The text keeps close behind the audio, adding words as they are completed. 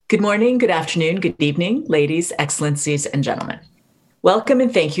Good morning, good afternoon, good evening, ladies, excellencies, and gentlemen. Welcome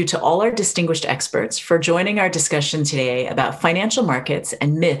and thank you to all our distinguished experts for joining our discussion today about financial markets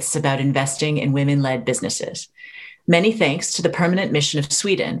and myths about investing in women-led businesses. Many thanks to the Permanent Mission of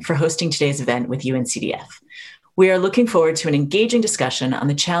Sweden for hosting today's event with UNCDF. We are looking forward to an engaging discussion on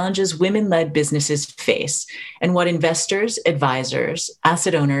the challenges women-led businesses face and what investors, advisors,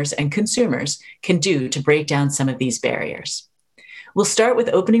 asset owners, and consumers can do to break down some of these barriers. We'll start with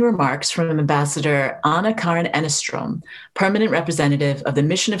opening remarks from Ambassador Anna-Karin Ennerström, Permanent Representative of the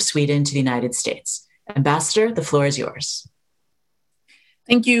Mission of Sweden to the United States. Ambassador, the floor is yours.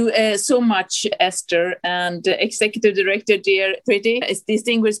 Thank you so much, Esther, and Executive Director, dear Pretty,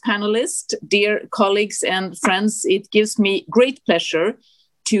 distinguished panelists, dear colleagues and friends. It gives me great pleasure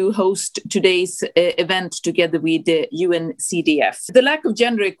to host today's event together with the UNCDF. The lack of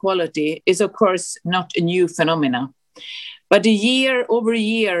gender equality is, of course, not a new phenomenon. But over a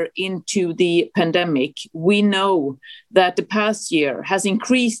year into the pandemic, we know that the past year has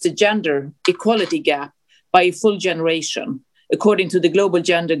increased the gender equality gap by a full generation, according to the Global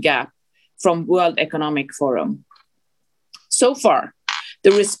Gender Gap from World Economic Forum. So far,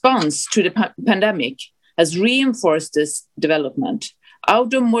 the response to the pandemic has reinforced this development.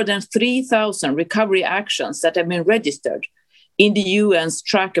 Out of more than 3,000 recovery actions that have been registered in the UN's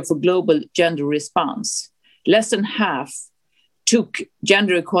Tracker for Global Gender Response, less than half took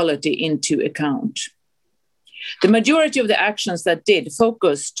gender equality into account. The majority of the actions that did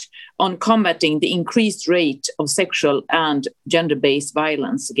focused on combating the increased rate of sexual and gender-based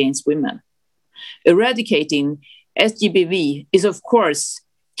violence against women. Eradicating SGBV is, of course,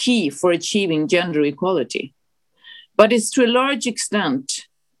 key for achieving gender equality, but it's to a large extent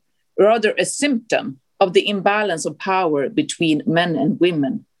rather a symptom of the imbalance of power between men and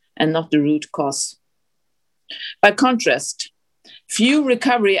women and not the root cause. By contrast, few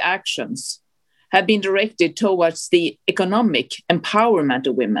recovery actions have been directed towards the economic empowerment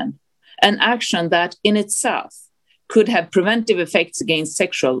of women, an action that in itself could have preventive effects against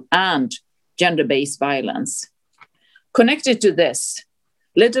sexual and gender-based violence. Connected to this,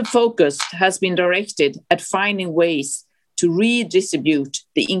 little focus has been directed at finding ways to redistribute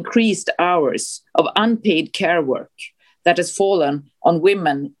the increased hours of unpaid care work that has fallen on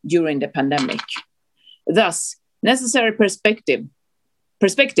women during the pandemic. Thus, necessary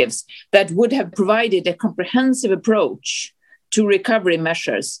perspectives that would have provided a comprehensive approach to recovery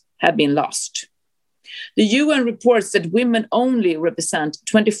measures have been lost. The UN reports that women only represent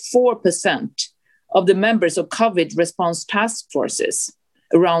 24% of the members of COVID response task forces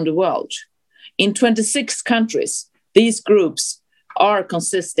around the world. In 26 countries, these groups are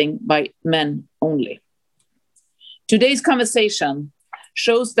consisting by men only. Today's conversation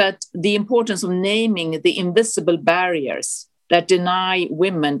shows that the importance of naming the invisible barriers that deny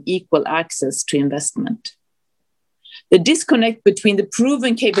women equal access to investment. The disconnect between the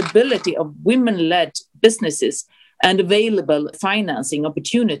proven capability of women-led businesses and available financing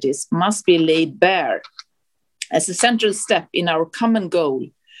opportunities must be laid bare as a central step in our common goal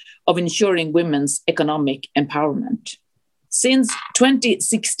of ensuring women's economic empowerment. Since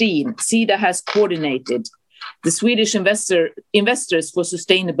 2016, SIDA has coordinated the Swedish Investors for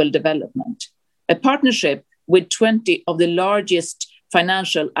Sustainable Development, a partnership with 20 of the largest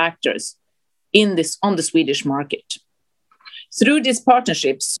financial actors on the Swedish market. Through these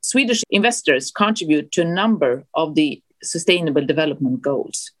partnerships, Swedish investors contribute to a number of the Sustainable Development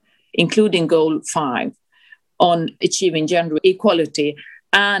Goals, including Goal 5 on achieving gender equality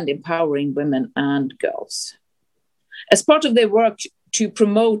and empowering women and girls. As part of their work to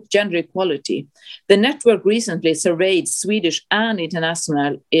promote gender equality, the network recently surveyed Swedish and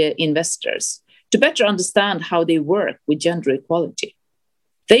international investors to better understand how they work with gender equality.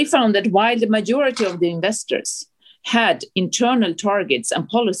 They found that while the majority of the investors had internal targets and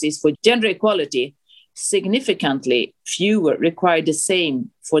policies for gender equality, significantly fewer required the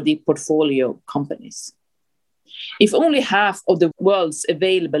same for the portfolio companies. If only half of the world's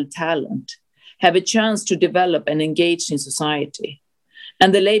available talent have a chance to develop and engage in society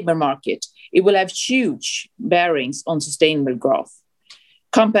and the labor market, it will have huge bearings on sustainable growth,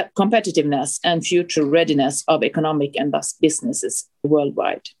 competitiveness, and future readiness of economic and businesses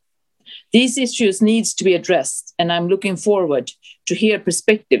worldwide. These issues need to be addressed, and I'm looking forward to hear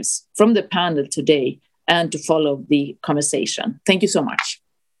perspectives from the panel today and to follow the conversation. Thank you so much.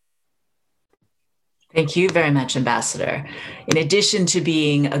 Thank you very much, Ambassador. In addition to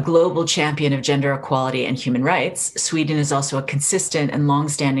being a global champion of gender equality and human rights, Sweden is also a consistent and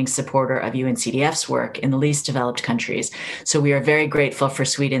longstanding supporter of UNCDF's work in the least developed countries. So we are very grateful for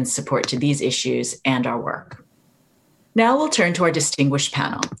Sweden's support to these issues and our work. Now we'll turn to our distinguished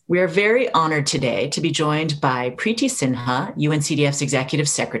panel. We are very honored today to be joined by Preeti Sinha, UNCDF's Executive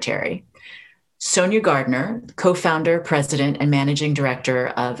Secretary, Sonia Gardner, co-founder, president, and managing director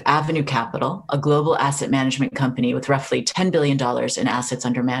of Avenue Capital, a global asset management company with roughly $10 billion in assets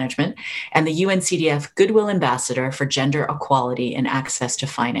under management, and the UNCDF Goodwill Ambassador for Gender Equality and Access to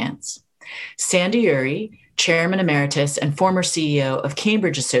Finance. Sandy Uri, Chairman Emeritus and former CEO of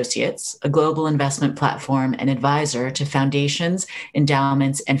Cambridge Associates, a global investment platform and advisor to foundations,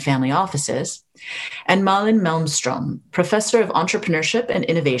 endowments, and family offices, and Malin Malmström, Professor of Entrepreneurship and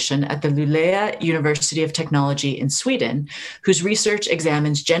Innovation at the Luleå University of Technology in Sweden, whose research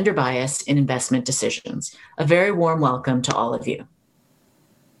examines gender bias in investment decisions. A very warm welcome to all of you.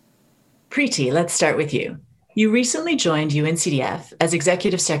 Preeti, let's start with you. You recently joined UNCDF as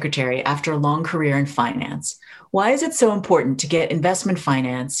Executive Secretary after a long career in finance. Why is it so important to get investment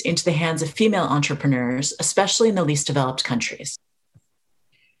finance into the hands of female entrepreneurs, especially in the least developed countries?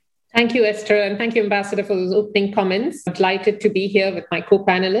 Thank you, Esther, and thank you, Ambassador, for those opening comments. I'm delighted to be here with my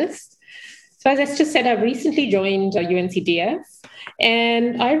co-panelists. So as Esther said, I've recently joined UNCDF,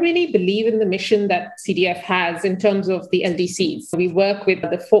 and I really believe in the mission that CDF has in terms of the LDCs. We work with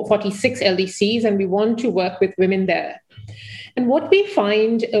the 46 LDCs, and we want to work with women there. And what we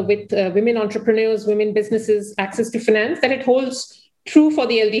find with women entrepreneurs, women businesses, access to finance, that it holds true for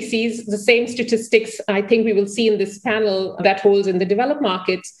the LDCs, the same statistics I think we will see in this panel that holds in the developed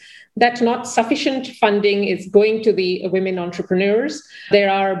markets, that not sufficient funding is going to the women entrepreneurs. There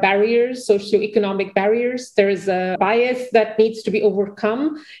are barriers, socioeconomic barriers. There is a bias that needs to be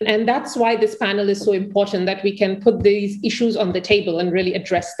overcome. And that's why this panel is so important, that we can put these issues on the table and really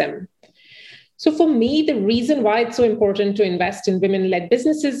address them. So for me, the reason why it's so important to invest in women-led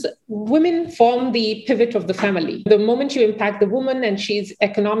businesses, women form the pivot of the family. The moment you impact the woman and she's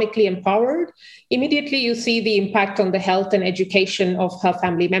economically empowered, immediately you see the impact on the health and education of her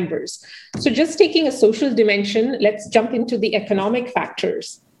family members. So just taking a social dimension, let's jump into the economic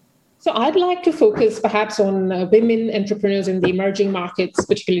factors. So I'd like to focus perhaps on women entrepreneurs in the emerging markets,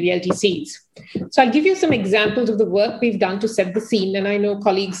 particularly LDCs. So I'll give you some examples of the work we've done to set the scene, and I know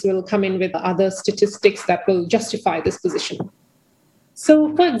colleagues will come in with other statistics that will justify this position.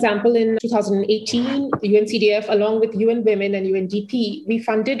 So, for example, in 2018, UNCDF, along with UN Women and UNDP, we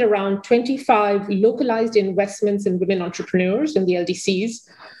funded around 25 localized investments in women entrepreneurs in the LDCs,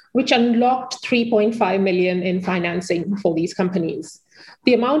 which unlocked 3.5 million in financing for these companies.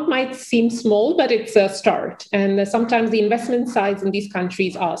 The amount might seem small, but it's a start. And sometimes the investment size in these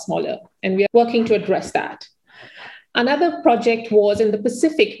countries are smaller, and we are working to address that. Another project was in the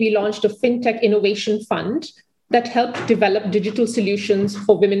Pacific. We launched a FinTech Innovation Fund that helped develop digital solutions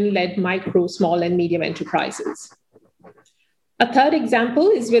for women-led micro, small, and medium enterprises. A third example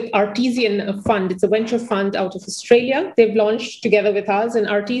is with Artesian Fund. It's a venture fund out of Australia. They've launched together with us an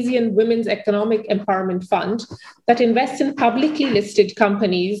Artesian Women's Economic Empowerment Fund that invests in publicly listed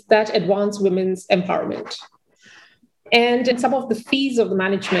companies that advance women's empowerment. And some of the fees of the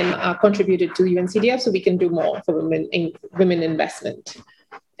management are contributed to UNCDF, so we can do more for women investment.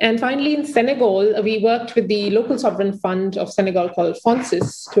 And finally, in Senegal, we worked with the local sovereign fund of Senegal called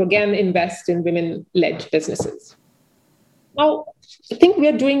FONSIS to again invest in women-led businesses. Now, I think we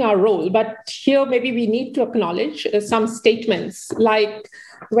are doing our role, but here maybe we need to acknowledge some statements like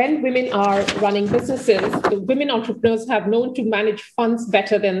when women are running businesses, the women entrepreneurs have known to manage funds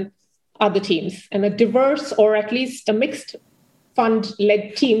better than other teams, and a diverse or at least a mixed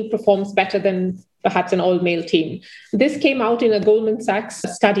fund-led team performs better than perhaps an all-male team. This came out in a Goldman Sachs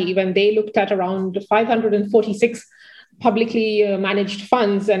study when they looked at around 546 publicly managed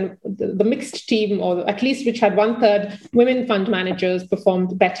funds, and the mixed team, or at least which had 1/3 women fund managers,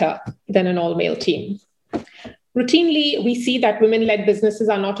 performed better than an all-male team. Routinely, we see that women-led businesses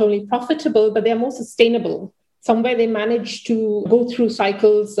are not only profitable, but they're more sustainable. Somewhere they manage to go through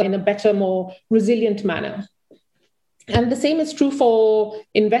cycles in a better, more resilient manner. And the same is true for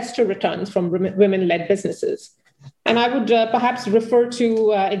investor returns from women-led businesses. And I would perhaps refer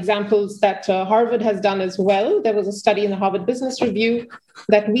to examples that Harvard has done as well. There was a study in the Harvard Business Review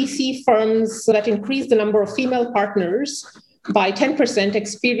that we see firms that increase the number of female partners by 10%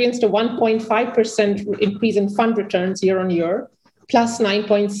 experienced a 1.5% increase in fund returns year on year, plus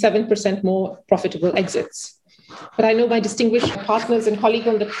 9.7% more profitable exits. But I know my distinguished partners and colleagues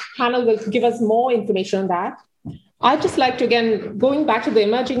on the panel will give us more information on that. I'd just like to, again, going back to the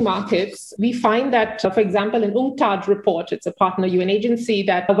emerging markets, we find that, for example, in UNCTAD report, it's a partner UN agency,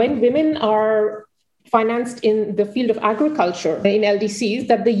 that when women are financed in the field of agriculture in LDCs,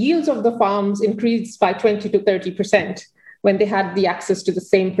 that the yields of the farms increased by 20 to 30% when they had the access to the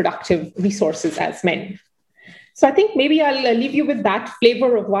same productive resources as men. So I think maybe I'll leave you with that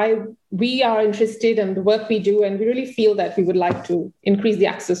flavor of why we are interested in the work we do. And we really feel that we would like to increase the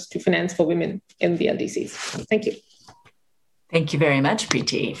access to finance for women in the LDCs. Thank you. Thank you very much,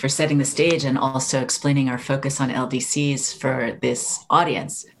 Preeti, for setting the stage and also explaining our focus on LDCs for this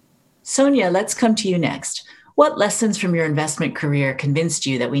audience. Sonia, let's come to you next. What lessons from your investment career convinced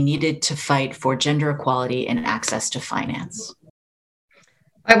you that we needed to fight for gender equality and access to finance?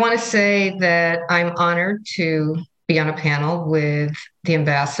 I want to say that I'm honored to be on a panel with the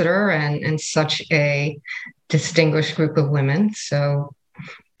ambassador and such a distinguished group of women. So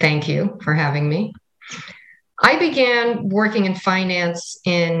thank you for having me. I began working in finance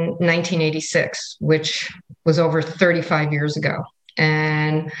in 1986, which was over 35 years ago.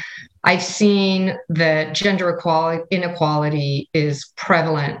 And I've seen that gender inequality is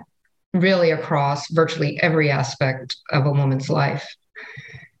prevalent really across virtually every aspect of a woman's life.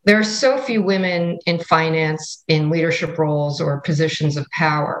 There are so few women in finance in leadership roles or positions of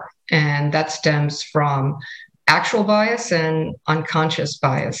power, and that stems from actual bias and unconscious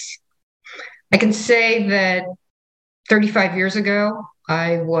bias. I can say that 35 years ago,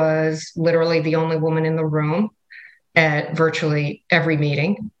 I was literally the only woman in the room at virtually every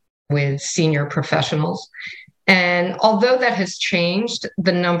meeting with senior professionals. And although that has changed,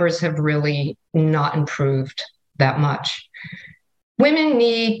 the numbers have really not improved that much. Women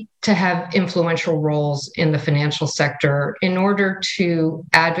need to have influential roles in the financial sector in order to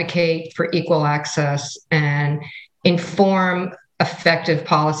advocate for equal access and inform effective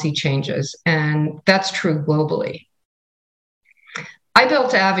policy changes. And that's true globally. I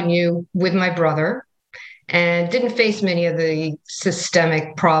built Avenue with my brother and didn't face many of the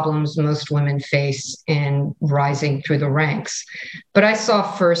systemic problems most women face in rising through the ranks. But I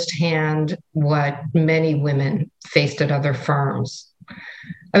saw firsthand what many women faced at other firms.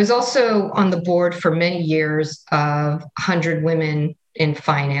 I was also on the board for many years of 100 Women in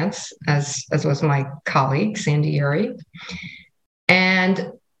Finance, as was my colleague, Sandy Uri.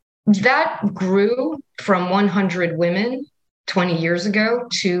 And that grew from 100 women 20 years ago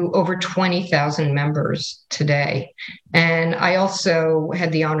to over 20,000 members today. And I also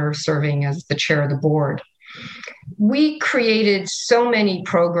had the honor of serving as the chair of the board. We created so many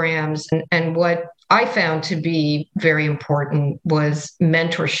programs, and what I found to be very important was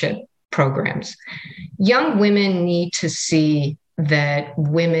mentorship programs. Young women need to see that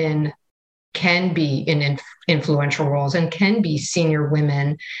women can be in influential roles and can be senior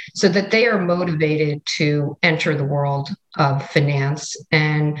women so that they are motivated to enter the world of finance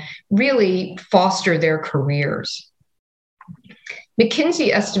and really foster their careers.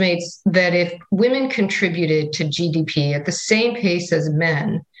 McKinsey estimates that if women contributed to GDP at the same pace as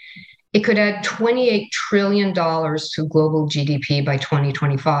men, it could add $28 trillion to global GDP by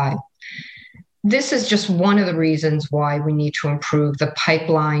 2025. This is just one of the reasons why we need to improve the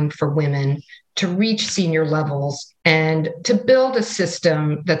pipeline for women to reach senior levels and to build a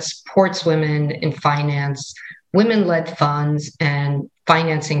system that supports women in finance, women-led funds, and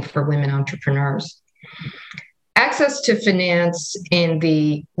financing for women entrepreneurs. Access to finance in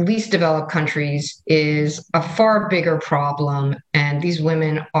the least developed countries is a far bigger problem, and these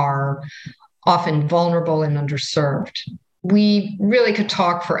women are often vulnerable and underserved. We really could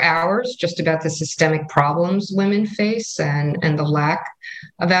talk for hours just about the systemic problems women face and the lack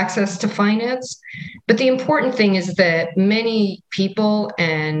of access to finance. But the important thing is that many people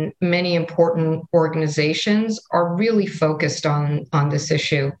and many important organizations are really focused on this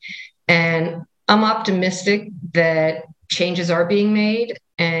issue. And I'm optimistic that changes are being made,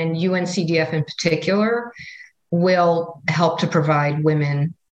 and UNCDF in particular will help to provide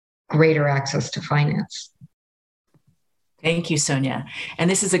women greater access to finance. Thank you, Sonia. And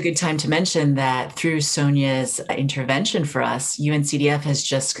this is a good time to mention that through Sonia's intervention for us, UNCDF has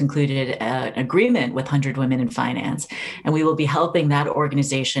just concluded an agreement with 100 Women in Finance, and we will be helping that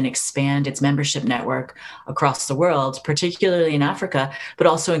organization expand its membership network across the world, particularly in Africa, but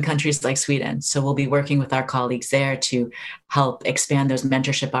also in countries like Sweden. So we'll be working with our colleagues there to help expand those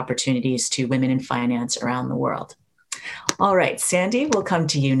mentorship opportunities to women in finance around the world. All right, Sandy, we'll come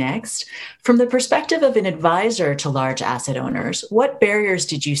to you next. From the perspective of an advisor to large asset owners, what barriers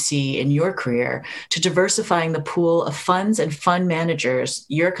did you see in your career to diversifying the pool of funds and fund managers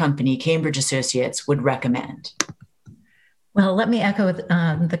your company, Cambridge Associates, would recommend? Well, let me echo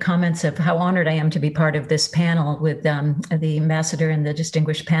the comments of how honored I am to be part of this panel with the ambassador and the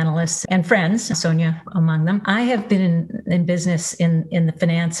distinguished panelists and friends, Sonia among them. I have been in business in the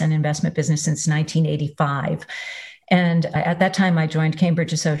finance and investment business since 1985. And at that time, I joined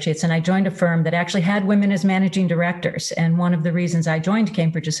Cambridge Associates, and I joined a firm that actually had women as managing directors. And one of the reasons I joined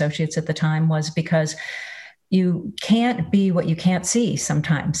Cambridge Associates at the time was because you can't be what you can't see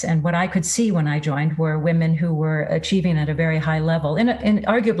sometimes. And what I could see when I joined were women who were achieving at a very high level in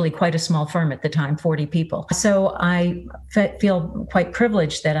arguably quite a small firm at the time, 40 people. So I feel quite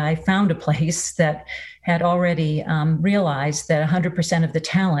privileged that I found a place that had already realized that 100% of the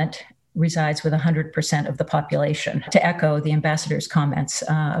talent resides with 100% of the population, to echo the ambassador's comments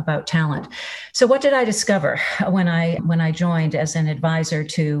about talent. So what did I discover when I joined as an advisor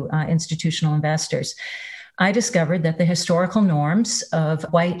to institutional investors? I discovered that the historical norms of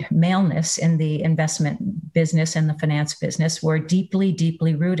white maleness in the investment business and the finance business were deeply,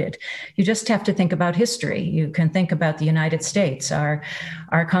 deeply rooted. You just have to think about history. You can think about the United States. Our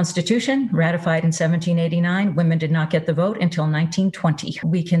Constitution, ratified in 1789, women did not get the vote until 1920.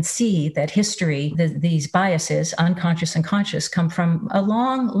 We can see that history, these biases, unconscious and conscious, come from a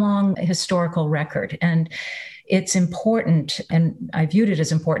long, long historical record. And it's important, and I viewed it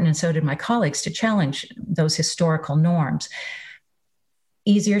as important, and so did my colleagues, to challenge those historical norms.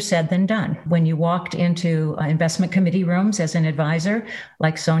 Easier said than done. When you walked into investment committee rooms as an advisor,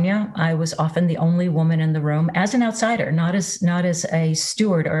 like Sonia, I was often the only woman in the room as an outsider, not as a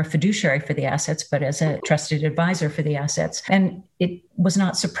steward or a fiduciary for the assets, but as a trusted advisor for the assets. And it was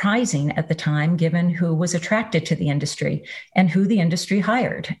not surprising at the time, given who was attracted to the industry and who the industry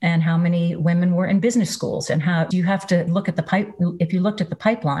hired and how many women were in business schools, and how you have to look at if you looked at the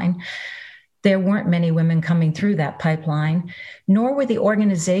pipeline, there weren't many women coming through that pipeline, nor were the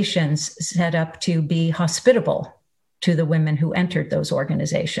organizations set up to be hospitable to the women who entered those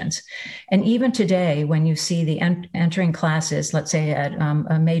organizations. And even today, when you see the entering classes, let's say at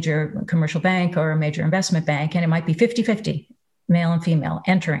a major commercial bank or a major investment bank, and it might be 50-50, male and female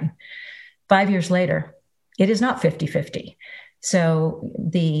entering, 5 years later, it is not 50-50. So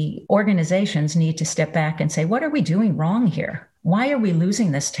the organizations need to step back and say, what are we doing wrong here? Why are we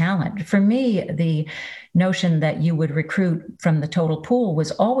losing this talent? For me, the notion that you would recruit from the total pool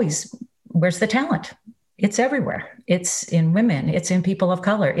was always, where's the talent? It's everywhere. It's in women. It's in people of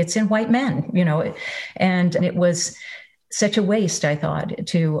color. It's in white men, and it was such a waste, I thought,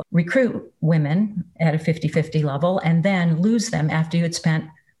 to recruit women at a 50-50 level and then lose them after you had spent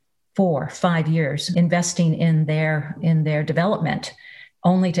 4-5 years investing in their development,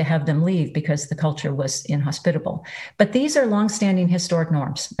 only to have them leave because the culture was inhospitable. But these are longstanding historic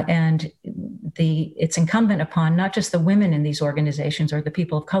norms. And it's incumbent upon not just the women in these organizations or the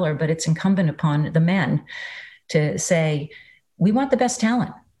people of color, but it's incumbent upon the men to say, we want the best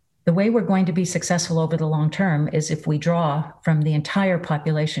talent. The way we're going to be successful over the long term is if we draw from the entire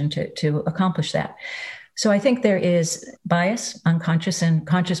population to accomplish that. So I think there is bias, unconscious and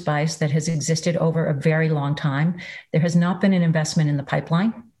conscious bias, that has existed over a very long time. There has not been an investment in the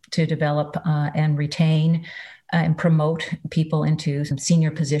pipeline to develop and retain and promote people into some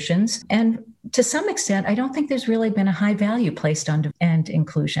senior positions. And to some extent, I don't think there's really been a high value placed on and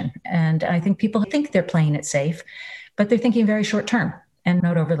inclusion. And I think people think they're playing it safe, but they're thinking very short term and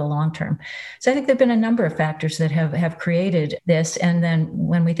not over the long term. So I think there have been a number of factors that have created this. And then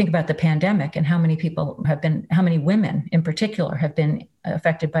when we think about the pandemic and how many women in particular have been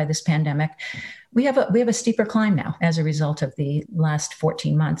affected by this pandemic, we have a steeper climb now as a result of the last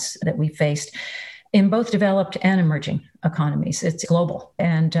 14 months that we faced in both developed and emerging economies. It's global.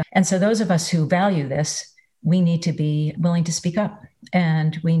 And so those of us who value this, we need to be willing to speak up,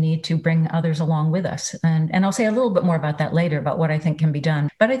 and we need to bring others along with us. And I'll say a little bit more about that later, about what I think can be done.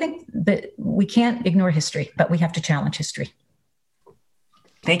 But I think that we can't ignore history, but we have to challenge history.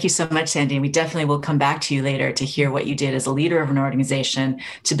 Thank you so much, Sandy. And we definitely will come back to you later to hear what you did as a leader of an organization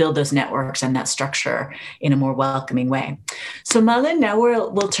to build those networks and that structure in a more welcoming way. So Malin, now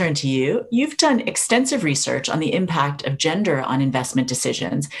we'll turn to you. You've done extensive research on the impact of gender on investment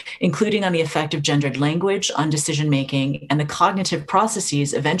decisions, including on the effect of gendered language on decision-making and the cognitive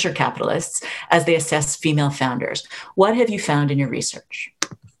processes of venture capitalists as they assess female founders. What have you found in your research?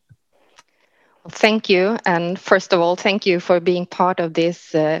 Thank you. And first of all, thank you for being part of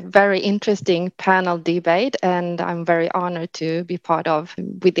this very interesting panel debate. And I'm very honored to be part of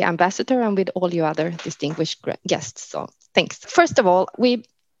with the ambassador and with all you other distinguished guests. So thanks. First of all, we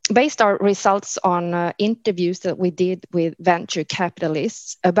based our results on interviews that we did with venture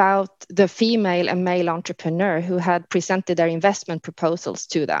capitalists about the female and male entrepreneur who had presented their investment proposals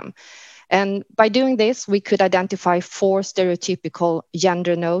to them. And by doing this, we could identify 4 stereotypical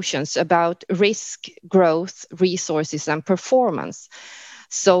gender notions about risk, growth, resources, and performance.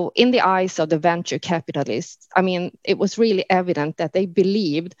 So in the eyes of the venture capitalists, it was really evident that they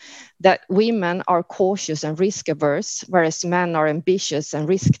believed that women are cautious and risk averse, whereas men are ambitious and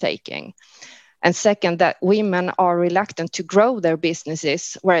risk-taking. And second, that women are reluctant to grow their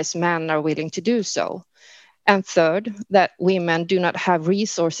businesses, whereas men are willing to do so. And third, that women do not have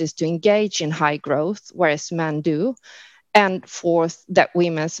resources to engage in high growth, whereas men do. And fourth, that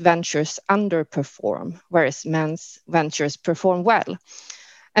women's ventures underperform, whereas men's ventures perform well.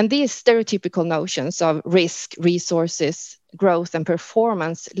 And these stereotypical notions of risk, resources, growth, and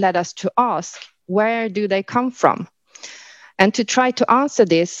performance led us to ask, where do they come from? And to try to answer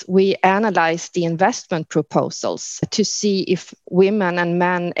this, we analyzed the investment proposals to see if women and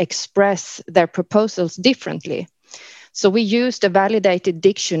men express their proposals differently. So we used a validated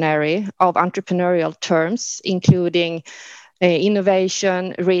dictionary of entrepreneurial terms, including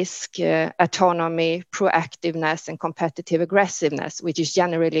innovation, risk, autonomy, proactiveness, and competitive aggressiveness, which is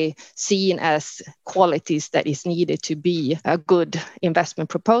generally seen as qualities that is needed to be a good investment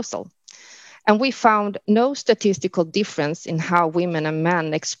proposal. And we found no statistical difference in how women and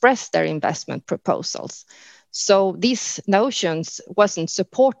men express their investment proposals. So these notions wasn't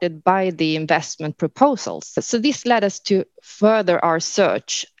supported by the investment proposals. So this led us to further our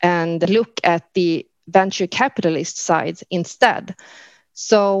search and look at the venture capitalist side instead.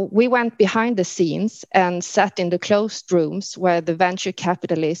 So we went behind the scenes and sat in the closed rooms where the venture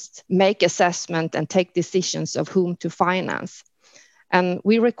capitalists make assessment and take decisions of whom to finance. And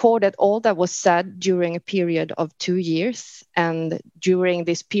we recorded all that was said during a period of 2 years. And during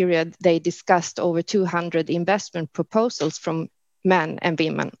this period, they discussed over 200 investment proposals from men and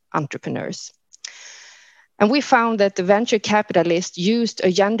women entrepreneurs. And we found that the venture capitalists used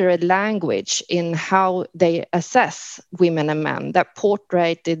a gendered language in how they assess women and men that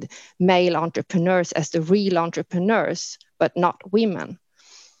portrayed male entrepreneurs as the real entrepreneurs, but not women.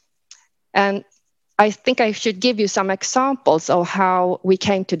 And I think I should give you some examples of how we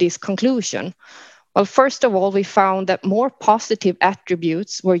came to this conclusion. Well, first of all, we found that more positive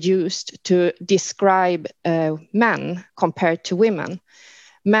attributes were used to describe men compared to women.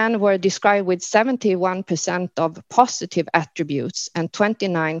 Men were described with 71% of positive attributes and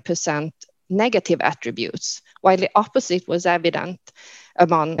 29% negative attributes, while the opposite was evident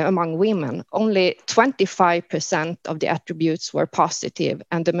among women. Only 25% of the attributes were positive,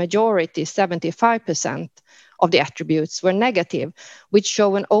 and the majority, 75% of the attributes were negative, which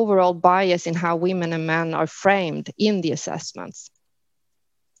show an overall bias in how women and men are framed in the assessments.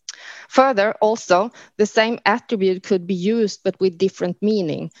 Further, also, the same attribute could be used, but with different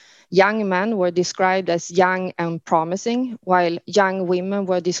meaning. Young men were described as young and promising, while young women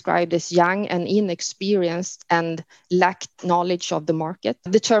were described as young and inexperienced and lacked knowledge of the market.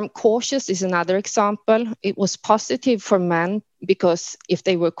 The term cautious is another example. It was positive for men because if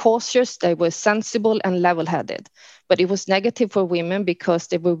they were cautious, they were sensible and level-headed. But it was negative for women because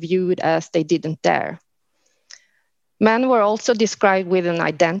they were viewed as they didn't dare. Men were also described with an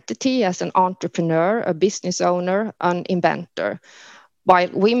identity as an entrepreneur, a business owner, an inventor, while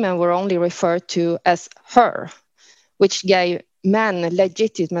women were only referred to as her, which gave men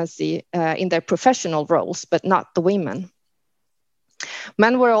legitimacy in their professional roles, but not the women.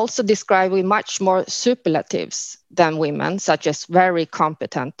 Men were also described with much more superlatives than women, such as very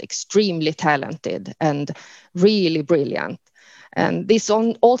competent, extremely talented, and really brilliant. And this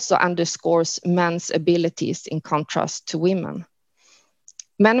also underscores men's abilities in contrast to women.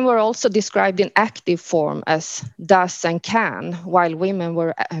 Men were also described in active form as does and can, while women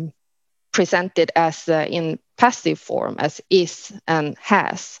were presented as in passive form as is and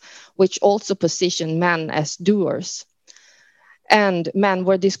has, which also positioned men as doers. And men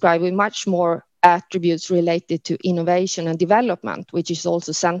were described with much more attributes related to innovation and development, which is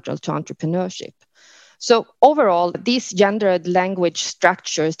also central to entrepreneurship. So overall, these gendered language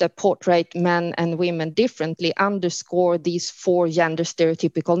structures that portray men and women differently underscore these 4 gender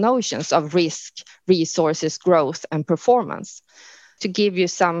stereotypical notions of risk, resources, growth, and performance. To give you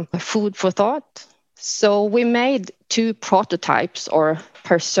some food for thought, so we made 2 prototypes or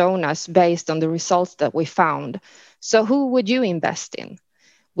personas based on the results that we found. So who would you invest in?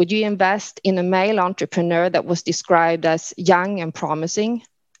 Would you invest in a male entrepreneur that was described as young and promising,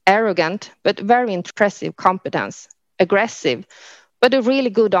 arrogant, but very impressive competence, aggressive, but a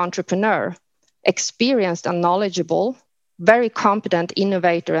really good entrepreneur, experienced and knowledgeable, very competent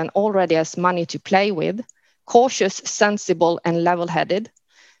innovator and already has money to play with, cautious, sensible, and level-headed,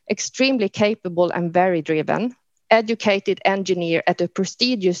 extremely capable and very driven, educated engineer at a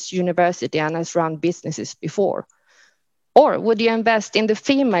prestigious university and has run businesses before? Or would you invest in the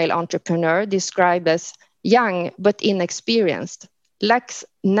female entrepreneur described as young but inexperienced, lacks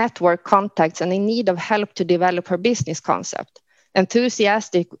network contacts and in need of help to develop her business concept,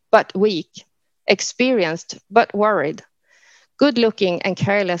 enthusiastic but weak, experienced but worried, good-looking and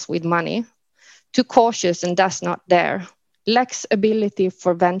careless with money, too cautious and does not dare, lacks ability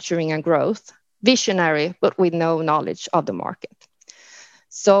for venturing and growth, visionary, but with no knowledge of the market.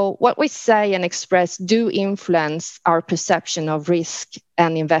 So what we say and express do influence our perception of risk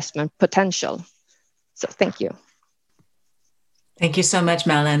and investment potential. So thank you. Thank you so much,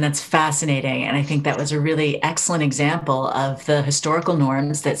 Melle. That's fascinating. And I think that was a really excellent example of the historical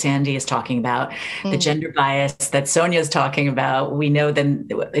norms that Sandy is talking about, the gender bias that Sonia is talking about. We know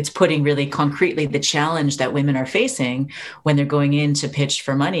that it's putting really concretely the challenge that women are facing when they're going in to pitch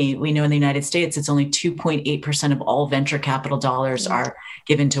for money. We know in the United States, it's only 2.8% of all venture capital dollars are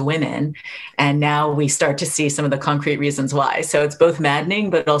given to women. And now we start to see some of the concrete reasons why. So it's both maddening,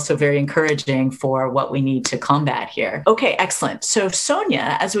 but also very encouraging for what we need to combat here. Okay, excellent. So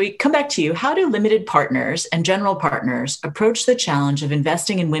Sonia, as we come back to you, how do limited partners and general partners approach the challenge of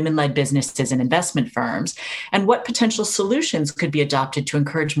investing in women-led businesses and investment firms? And what potential solutions could be adopted to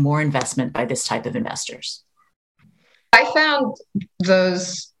encourage more investment by this type of investors? I found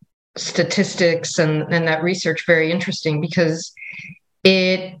those statistics and that research very interesting because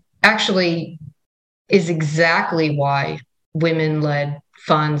it actually is exactly why women-led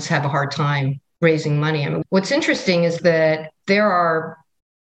funds have a hard time raising money. I mean, what's interesting is that there are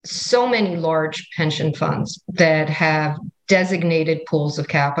so many large pension funds that have designated pools of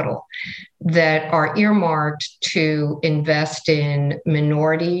capital that are earmarked to invest in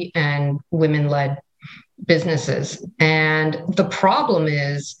minority and women-led businesses. And the problem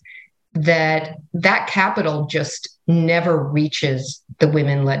is that capital just never reaches the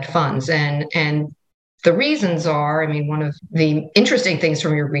women-led funds. And the reasons are, I mean, one of the interesting things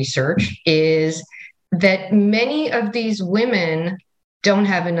from your research is that many of these women don't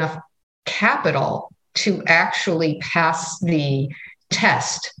have enough capital to actually pass the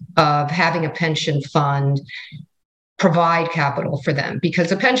test of having a pension fund provide capital for them,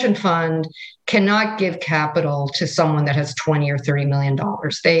 because a pension fund cannot give capital to someone that has $20 or $30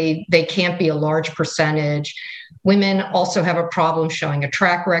 million. They can't be a large percentage. Women also have a problem showing a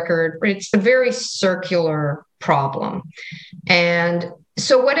track record. It's a very circular problem. And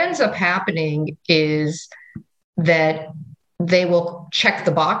so what ends up happening is that they will check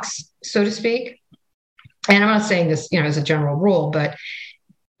the box, so to speak. And I'm not saying this, as a general rule, but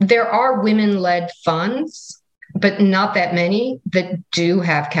there are women-led funds, but not that many that do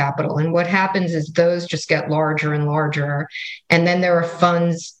have capital. And what happens is those just get larger and larger. And then there are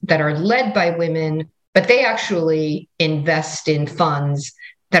funds that are led by women, but they actually invest in funds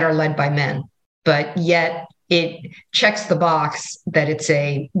that are led by men. But yet it checks the box that it's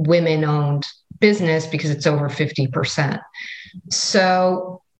a women-owned business because it's over 50%.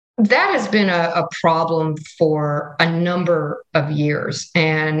 So that has been a problem for a number of years.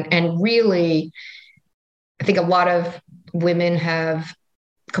 And really, I think a lot of women have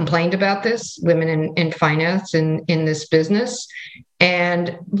complained about this, women in finance and in this business.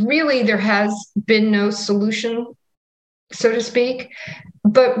 And really, there has been no solution, so to speak.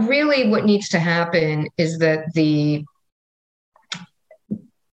 But really, what needs to happen is that the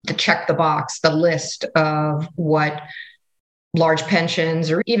check the box, the list of what large pensions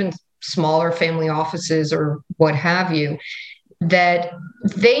or even smaller family offices or what have you, that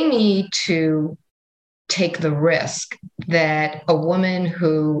they need to take the risk that a woman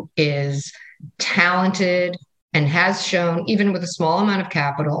who is talented and has shown, even with a small amount of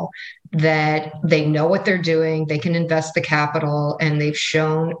capital, that they know what they're doing, they can invest the capital, and they've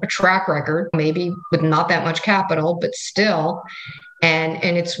shown a track record, maybe with not that much capital, but still.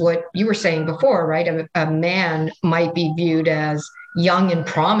 And it's what you were saying before, right? A man might be viewed as young and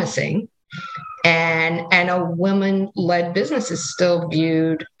promising, and a woman-led business is still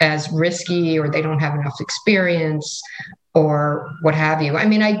viewed as risky, or they don't have enough experience or what have you. I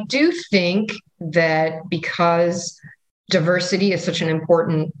mean, I do think that because diversity is such an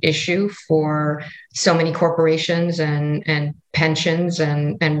important issue for so many corporations and pensions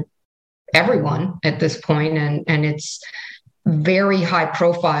and everyone at this point, and it's very high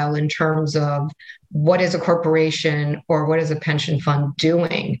profile in terms of what is a corporation or what is a pension fund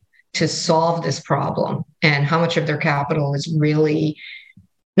doing to solve this problem, and how much of their capital is really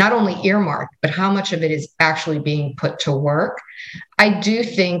not only earmarked, but how much of it is actually being put to work. I do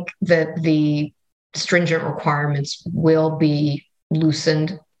think that the stringent requirements will be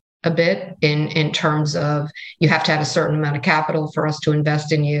loosened a bit in terms of you have to have a certain amount of capital for us to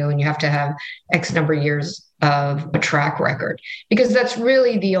invest in you, and you have to have X number of years of a track record, because that's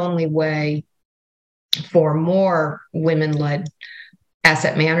really the only way for more women-led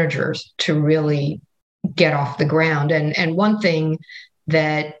asset managers to really get off the ground. And one thing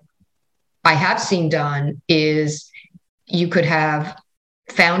that I have seen done is you could have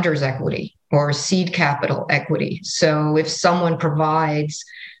founders equity or seed capital equity. So if someone provides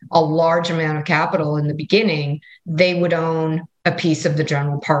a large amount of capital in the beginning, they would own a piece of the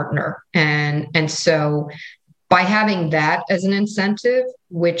general partner. And so by having that as an incentive,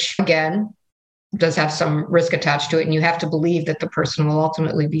 which again does have some risk attached to it, and you have to believe that the person will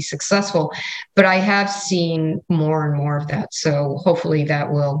ultimately be successful. But I have seen more and more of that. So hopefully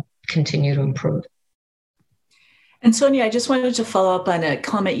that will continue to improve. And Sonia, I just wanted to follow up on a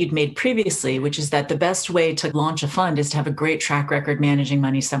comment you'd made previously, which is that the best way to launch a fund is to have a great track record managing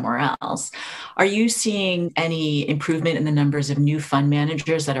money somewhere else. Are you seeing any improvement in the numbers of new fund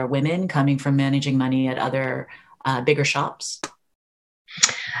managers that are women coming from managing money at other bigger shops?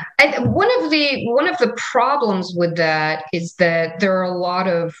 And one of the problems with that is that there are a lot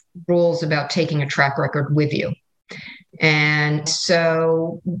of rules about taking a track record with you. And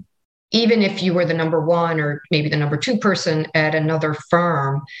so even if you were the number one or maybe the number two person at another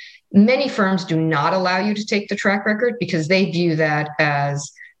firm, many firms do not allow you to take the track record because they view that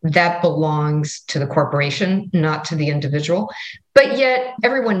as that belongs to the corporation, not to the individual. But yet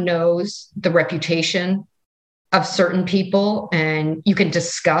everyone knows the reputation of certain people, and you can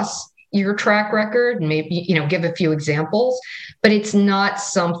discuss your track record and maybe, give a few examples, but it's not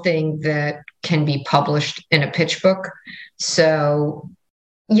something that can be published in a pitch book. So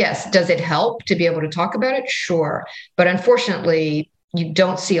yes, does it help to be able to talk about it? Sure. But unfortunately, you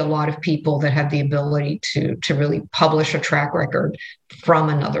don't see a lot of people that have the ability to really publish a track record from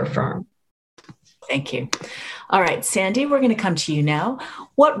another firm. Thank you. All right, Sandy, we're going to come to you now.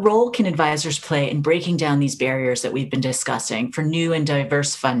 What role can advisors play in breaking down these barriers that we've been discussing for new and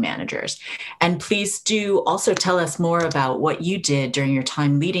diverse fund managers? And please do also tell us more about what you did during your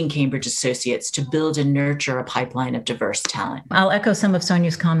time leading Cambridge Associates to build and nurture a pipeline of diverse talent. I'll echo some of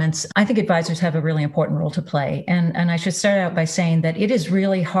Sonia's comments. I think advisors have a really important role to play. And I should start out by saying that it is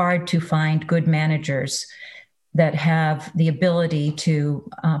really hard to find good managers that have the ability to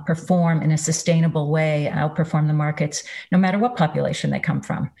perform in a sustainable way, outperform the markets, no matter what population they come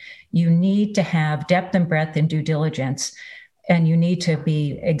from. You need to have depth and breadth in due diligence, and you need to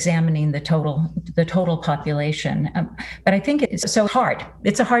be examining the total population. But I think it's so hard.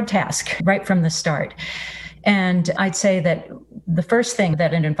 It's a hard task right from the start. And I'd say that the first thing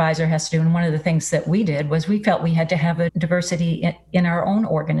that an advisor has to do, and one of the things that we did, was we felt we had to have a diversity in our own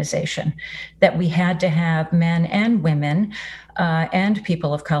organization, that we had to have men and women and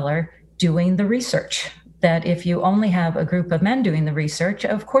people of color doing the research. That if you only have a group of men doing the research,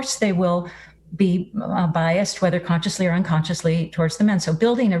 of course they will be biased, whether consciously or unconsciously, towards the men. So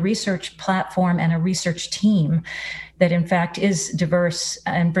building a research platform and a research team that in fact is diverse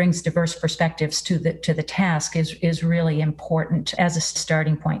and brings diverse perspectives to the task is really important as a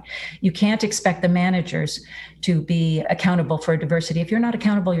starting point. You can't expect the managers to be accountable for diversity if you're not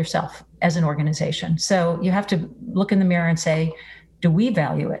accountable yourself as an organization. So you have to look in the mirror and say, do we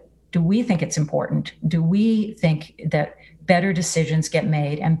value it? Do we think it's important? Do we think that better decisions get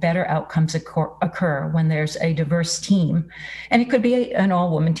made and better outcomes occur when there's a diverse team? And it could be an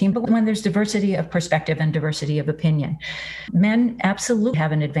all-woman team, but when there's diversity of perspective and diversity of opinion. Men absolutely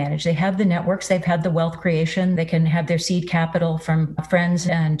have an advantage. They have the networks, they've had the wealth creation, they can have their seed capital from friends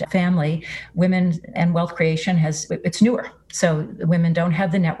and family. Women and wealth creation it's newer. So women don't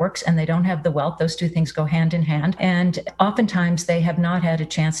have the networks and they don't have the wealth. Those two things go hand in hand. And oftentimes they have not had a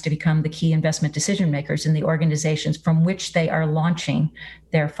chance to become the key investment decision makers in the organizations from which they are launching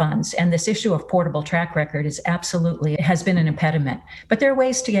their funds. And this issue of portable track record has been an impediment. But there are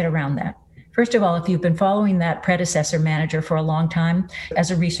ways to get around that. First of all, if you've been following that predecessor manager for a long time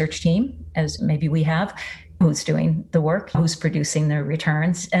as a research team, as maybe we have, who's doing the work, who's producing the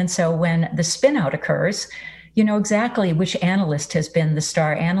returns. And so when the spin out occurs, you know exactly which analyst has been the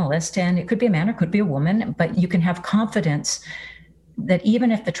star analyst, and it could be a man or it could be a woman, but you can have confidence that even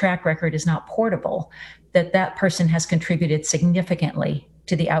if the track record is not portable, that person has contributed significantly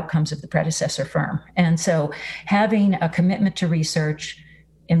to the outcomes of the predecessor firm. And so having a commitment to research,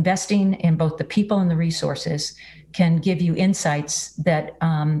 investing in both the people and the resources can give you insights that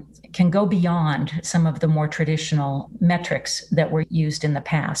can go beyond some of the more traditional metrics that were used in the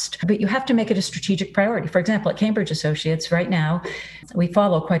past. But you have to make it a strategic priority. For example, at Cambridge Associates right now, we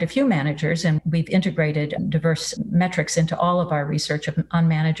follow quite a few managers, and we've integrated diverse metrics into all of our research on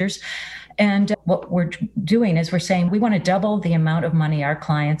managers. And what we're doing is we're saying we want to double the amount of money our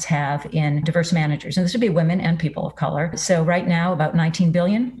clients have in diverse managers. And this would be women and people of color. So right now, about $19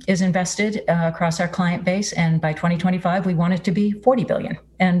 billion is invested across our client base. And by 2025, we want it to be $40 billion.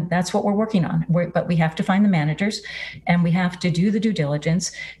 And that's what we're working on. But we have to find the managers, and we have to do the due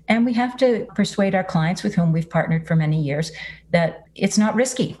diligence, and we have to persuade our clients with whom we've partnered for many years that it's not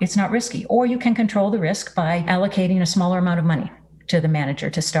risky. It's not risky. Or you can control the risk by allocating a smaller amount of money to the manager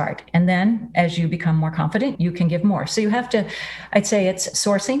to start. And then as you become more confident, you can give more. So you have to, I'd say it's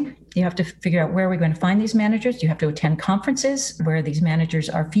sourcing. You have to figure out where are we going to find these managers. You have to attend conferences where these managers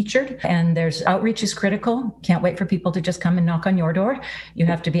are featured. And there's outreach is critical. Can't wait for people to just come and knock on your door. You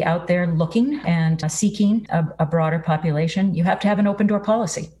have to be out there looking and seeking a broader population. You have to have an open door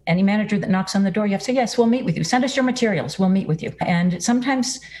policy. Any manager that knocks on the door, you have to say, yes, we'll meet with you. Send us your materials. We'll meet with you. And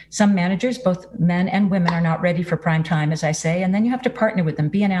sometimes some managers, both men and women, are not ready for prime time, as I say. And then you have to partner with them,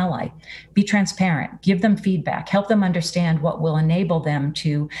 be an ally, be transparent, give them feedback, help them understand what will enable them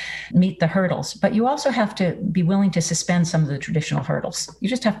to meet the hurdles. But you also have to be willing to suspend some of the traditional hurdles. You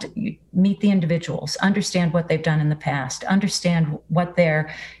just have to meet the individuals, understand what they've done in the past, understand what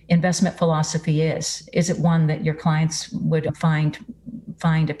their investment philosophy is. Is it one that your clients would find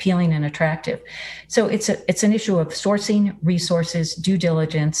appealing and attractive? So it's an issue of sourcing resources, due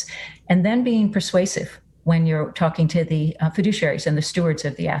diligence, and then being persuasive when you're talking to the fiduciaries and the stewards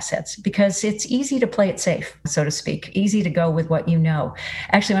of the assets, because it's easy to play it safe, so to speak, easy to go with what you know.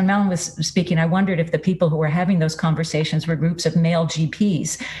 Actually, when Malin was speaking, I wondered if the people who were having those conversations were groups of male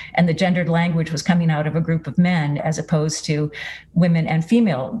GPs and the gendered language was coming out of a group of men as opposed to women and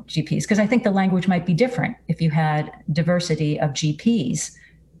female GPs, because I think the language might be different if you had diversity of GPs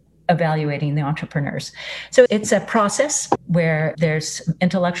evaluating the entrepreneurs. So it's a process where there's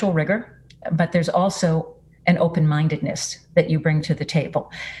intellectual rigor, but there's also an open-mindedness that you bring to the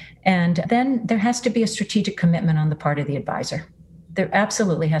table. And then there has to be a strategic commitment on the part of the advisor. There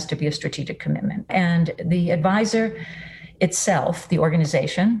absolutely has to be a strategic commitment. And the advisor itself, the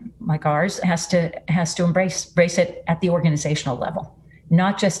organization like ours, has to embrace it at the organizational level,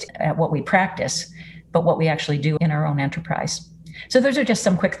 not just at what we practice, but what we actually do in our own enterprise. So those are just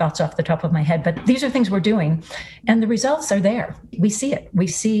some quick thoughts off the top of my head, but these are things we're doing and the results are there. We see it. We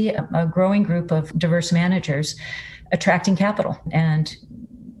see a growing group of diverse managers attracting capital. And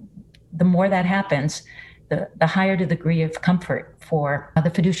the more that happens, the higher the degree of comfort for the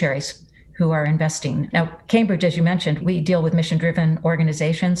fiduciaries who are investing. Now, Cambridge, as you mentioned, we deal with mission-driven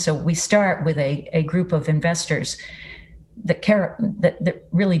organizations. So we start with a group of investors that care, that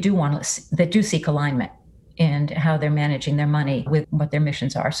really that do seek alignment and how they're managing their money with what their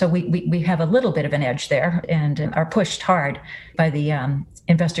missions are. So we have a little bit of an edge there and are pushed hard by the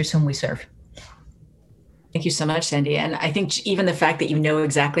investors whom we serve. Thank you so much, Sandy. And I think even the fact that you know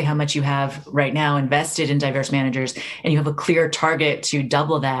exactly how much you have right now invested in diverse managers and you have a clear target to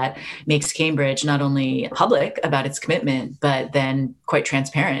double that makes Cambridge not only public about its commitment, but then quite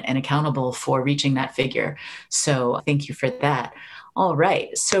transparent and accountable for reaching that figure. So thank you for that. All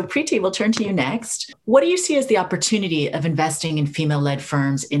right. So Preeti, we'll turn to you next. What do you see as the opportunity of investing in female-led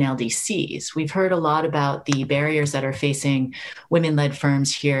firms in LDCs? We've heard a lot about the barriers that are facing women-led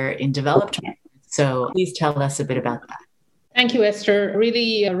firms here in developed markets. So please tell us a bit about that. Thank you, Esther.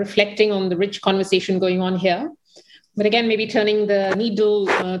 Really reflecting on the rich conversation going on here. But again, maybe turning the needle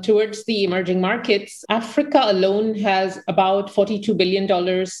towards the emerging markets, Africa alone has about $42 billion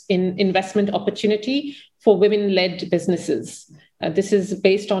in investment opportunity for women-led businesses. This is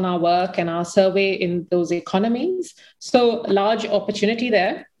based on our work and our survey in those economies. So large opportunity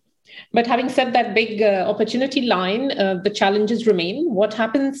there. But having said that big opportunity line, the challenges remain. What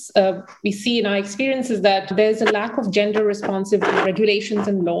happens, we see in our experience is that there's a lack of gender responsive regulations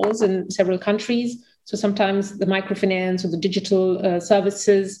and laws in several countries. So sometimes the microfinance or the digital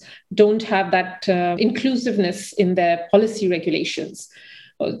services don't have that inclusiveness in their policy regulations.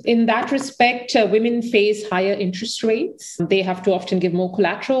 In that respect, women face higher interest rates. They have to often give more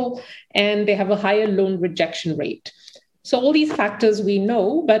collateral and they have a higher loan rejection rate. So all these factors we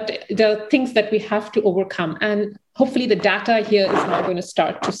know, but there are things that we have to overcome. And hopefully the data here is now going to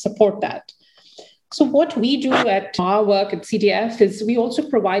start to support that. So what we do at our work at CDF is we also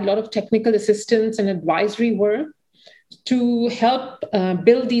provide a lot of technical assistance and advisory work to help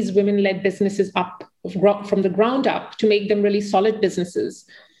build these women-led businesses up from the ground up to make them really solid businesses.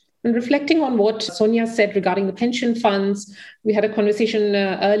 And reflecting on what Sonia said regarding the pension funds, we had a conversation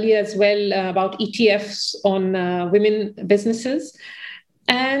earlier as well about ETFs on women businesses.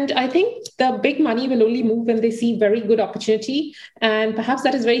 And I think the big money will only move when they see very good opportunity. And perhaps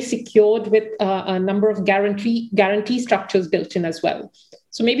that is very secured with a number of guarantee structures built in as well.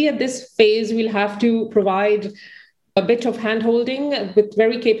 So maybe at this phase, we'll have to provide a bit of handholding with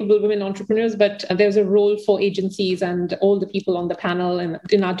very capable women entrepreneurs, but there's a role for agencies and all the people on the panel and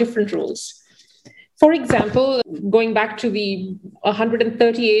in our different roles. For example, going back to the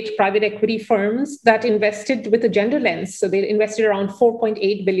 138 private equity firms that invested with a gender lens. So they invested around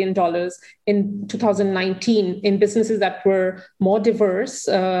 $4.8 billion in 2019 in businesses that were more diverse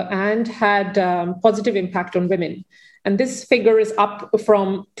and had positive impact on women. And this figure is up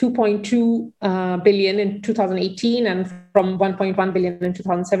from 2.2 billion in 2018 and from 1.1 billion in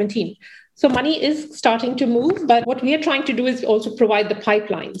 2017. So money is starting to move, but what we are trying to do is also provide the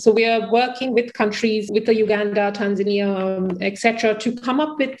pipeline. So we are working with countries, with the Uganda, Tanzania, etc., to come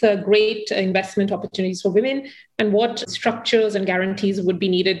up with great investment opportunities for women and what structures and guarantees would be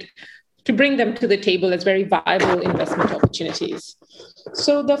needed to bring them to the table as very viable investment opportunities.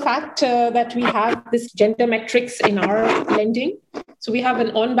 So the fact that we have this gender metrics in our lending, so we have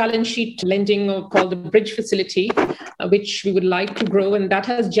an on-balance sheet lending called the Bridge Facility, which we would like to grow, and that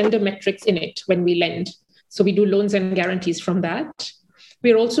has gender metrics in it when we lend. So we do loans and guarantees from that.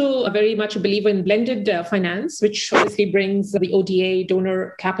 We're also very much a believer in blended finance, which obviously brings the ODA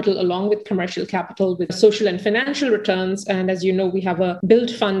donor capital along with commercial capital with social and financial returns. And as you know, we have a build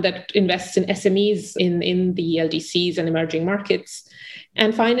fund that invests in SMEs in the LDCs and emerging markets.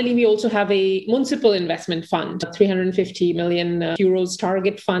 And finally, we also have a municipal investment fund, a 350 million euros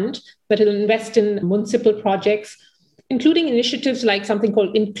target fund that will invest in municipal projects, including initiatives like something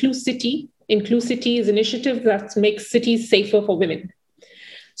called Inclusity. Inclusity is an initiative that makes cities safer for women.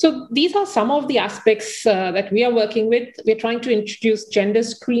 So these are some of the aspects that we are working with. We're trying to introduce gender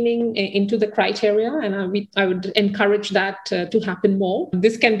screening into the criteria, and I would encourage that to happen more.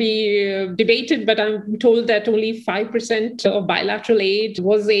 This can be debated, but I'm told that only 5% of bilateral aid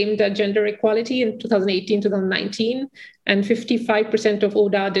was aimed at gender equality in 2018-2019, and 55% of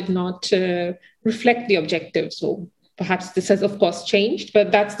ODA did not reflect the objective. So perhaps this has, of course, changed,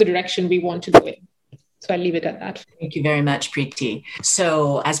 but that's the direction we want to go in. So I'll leave it at that. Thank you very much, Preeti.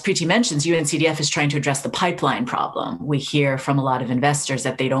 So as Preeti mentions, UNCDF is trying to address the pipeline problem. We hear from a lot of investors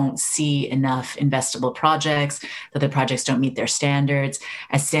that they don't see enough investable projects, that the projects don't meet their standards.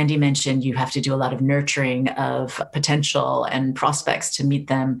 As Sandy mentioned, you have to do a lot of nurturing of potential and prospects to meet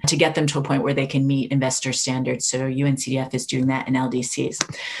them, to get them to a point where they can meet investor standards. So UNCDF is doing that in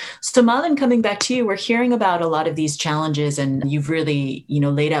LDCs. So Malin, coming back to you, we're hearing about a lot of these challenges, and you've really,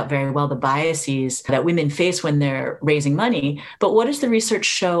 laid out very well the biases that women face when they're raising money. But what does the research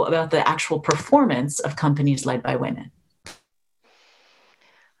show about the actual performance of companies led by women?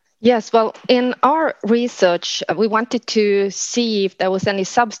 Yes, well, in our research, we wanted to see if there was any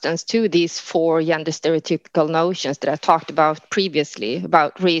substance to these 4 gender stereotypical notions that I talked about previously,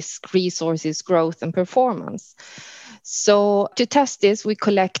 about risk, resources, growth, and performance. So to test this, we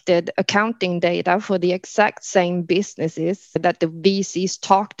collected accounting data for the exact same businesses that the VCs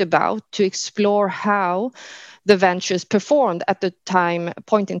talked about to explore how the ventures performed at the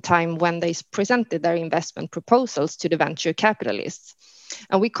point in time when they presented their investment proposals to the venture capitalists.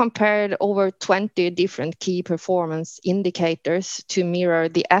 And we compared over 20 different key performance indicators to mirror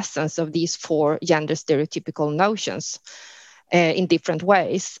the essence of these 4 gender stereotypical notions in different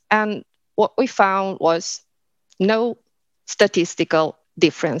ways. And what we found was no statistical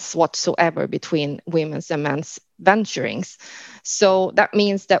difference whatsoever between women's and men's venturings. So that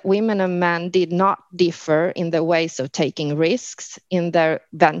means that women and men did not differ in their ways of taking risks in their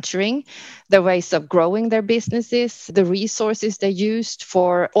venturing, their ways of growing their businesses, the resources they used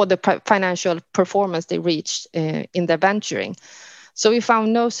for, or the financial performance they reached in their venturing. So we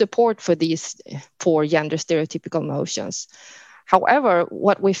found no support for these 4 gender stereotypical notions. However,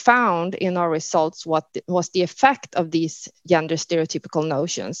 what we found in our results was the effect of these gender stereotypical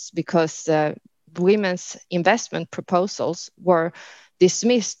notions, because women's investment proposals were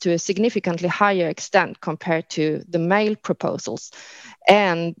dismissed to a significantly higher extent compared to the male proposals.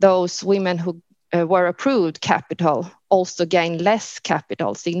 And those women who were approved capital also gained less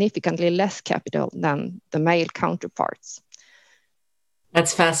capital, significantly less capital than the male counterparts.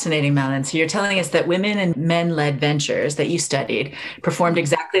 That's fascinating, Malin. So you're telling us that women and men-led ventures that you studied performed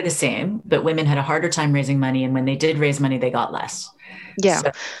exactly the same, but women had a harder time raising money, and when they did raise money, they got less. Yeah.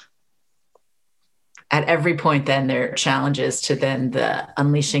 So at every point, then, there are challenges to then the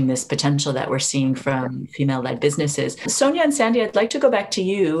unleashing this potential that we're seeing from female-led businesses. Sonia and Sandy, I'd like to go back to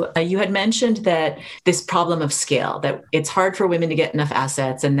you. You had mentioned that this problem of scale, that it's hard for women to get enough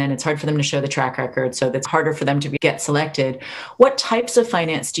assets, and then it's hard for them to show the track record, so it's harder for them to get selected. What types of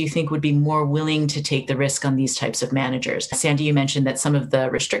finance do you think would be more willing to take the risk on these types of managers? Sandy, you mentioned that some of the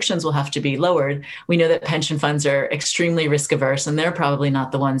restrictions will have to be lowered. We know that pension funds are extremely risk-averse, and they're probably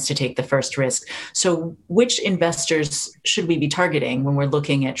not the ones to take the first risk. So which investors should we be targeting when we're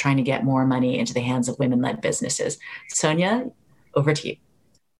looking at trying to get more money into the hands of women-led businesses? Sonia, over to you.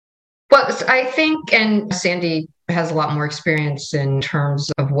 Well, I think, and Sandy has a lot more experience in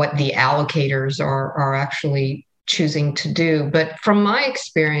terms of what the allocators are actually choosing to do. But from my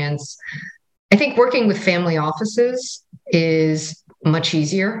experience, I think working with family offices is much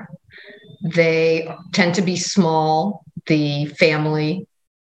easier They tend to be small. The family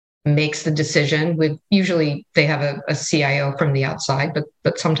makes the decision. With usually they have a CIO from the outside,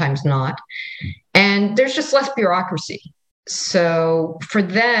 but sometimes not. And there's just less bureaucracy. So for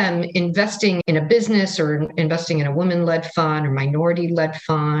them, investing in a business or investing in a women-led fund or minority-led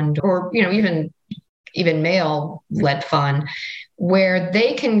fund, or even male-led fund, where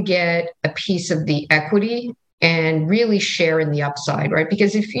they can get a piece of the equity and really share in the upside, right?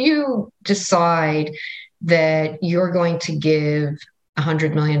 Because if you decide that you're going to give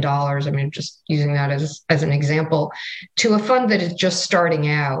 $100 million, I mean, just using that as an example, to a fund that is just starting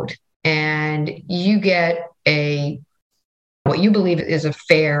out, and you get what you believe is a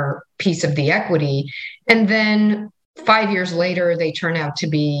fair piece of the equity, and then 5 years later they turn out to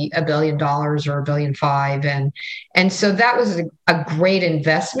be $1 billion or $1.5 billion, and so that was a great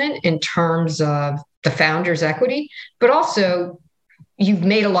investment in terms of the founder's equity, but also you've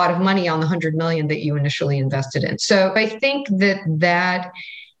made a lot of money on the 100 million that you initially invested in. So I think that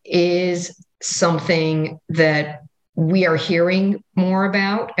is something that we are hearing more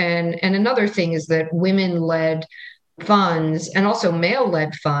about. And another thing is that women-led funds and also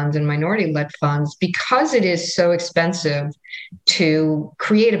male-led funds and minority-led funds, because it is so expensive to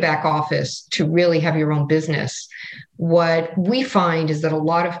create a back office, to really have your own business, what we find is that a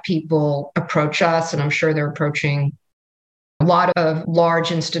lot of people approach us, and I'm sure they're approaching a lot of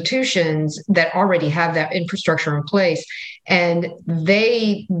large institutions that already have that infrastructure in place, and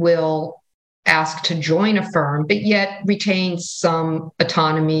they will ask to join a firm, but yet retain some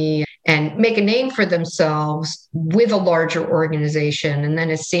autonomy and make a name for themselves with a larger organization. And then,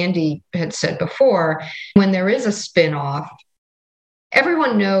 as Sandy had said before, when there is a spinoff,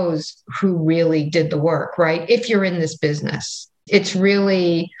 everyone knows who really did the work, right? If you're in this business, it's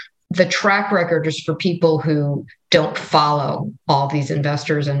really the track record is for people who don't follow all these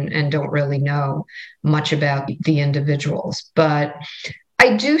investors and don't really know much about the individuals. But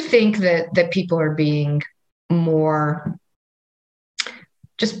I do think that people are being more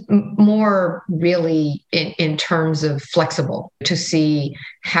really in terms of flexible to see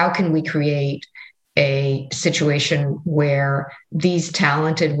how can we create a situation where these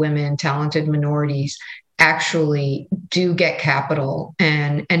talented women, talented minorities actually do get capital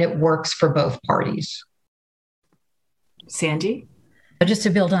and it works for both parties. Sandy? Just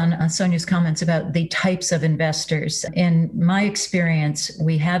to build on Sonia's comments about the types of investors, in my experience,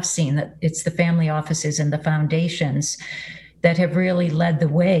 we have seen that it's the family offices and the foundations that have really led the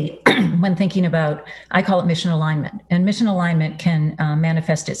way when thinking about, I call it mission alignment. And mission alignment can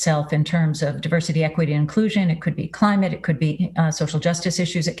manifest itself in terms of diversity, equity, and inclusion. It could be climate, it could be social justice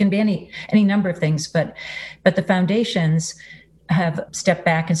issues, it can be any number of things, but the foundations have stepped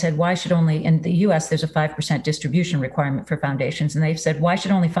back and said, why should only, in the US, there's a 5% distribution requirement for foundations. And they've said, why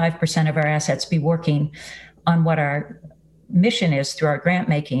should only 5% of our assets be working on what our mission is through our grant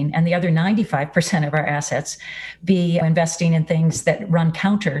making, and the other 95% of our assets be investing in things that run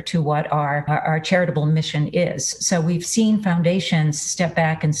counter to what our charitable mission is. So we've seen foundations step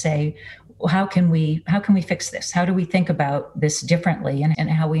back and say, how can we fix this? How do we think about this differently and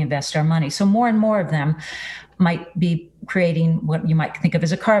how we invest our money? So more and more of them might be creating what you might think of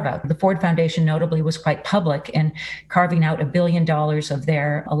as a carve out. The Ford Foundation notably was quite public in carving out $1 billion of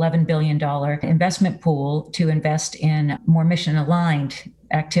their $11 billion investment pool to invest in more mission aligned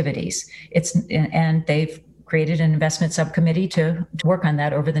activities. And they've created an investment subcommittee to work on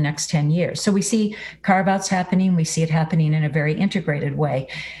that over the next 10 years. So we see carve-outs happening. We see it happening in a very integrated way.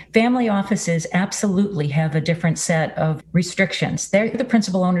 Family offices absolutely have a different set of restrictions. They're the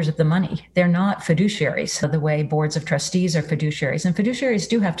principal owners of the money. They're not fiduciaries, so the way boards of trustees are fiduciaries. And fiduciaries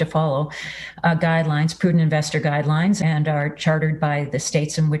do have to follow guidelines, prudent investor guidelines, and are chartered by the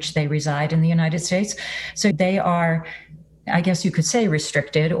states in which they reside in the United States. So they are, I guess you could say,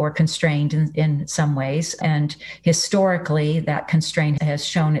 restricted or constrained in some ways. And historically, that constraint has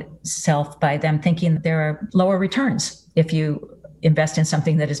shown itself by them thinking that there are lower returns if you invest in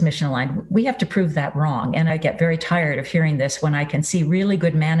something that is mission aligned. We have to prove that wrong. And I get very tired of hearing this when I can see really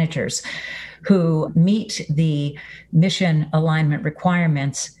good managers who meet the mission alignment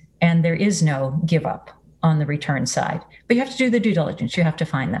requirements and there is no give up on the return side. But you have to do the due diligence. You have to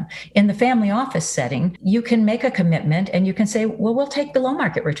find them. In the family office setting, you can make a commitment and you can say, well, we'll take below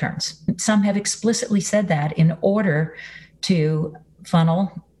market returns. Some have explicitly said that in order to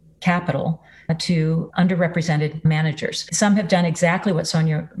funnel capital to underrepresented managers. Some have done exactly what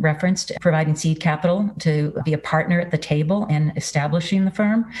Sonia referenced, providing seed capital to be a partner at the table in establishing the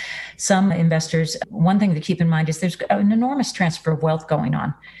firm. Some investors, one thing to keep in mind is there's an enormous transfer of wealth going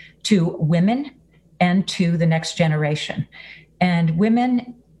on to women and to the next generation. And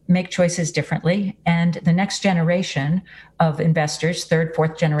women make choices differently. And the next generation of investors, third,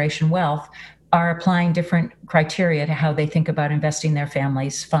 fourth generation wealth, are applying different criteria to how they think about investing their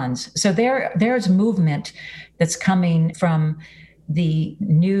family's funds. So there's movement that's coming from the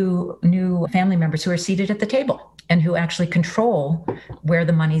new family members who are seated at the table and who actually control where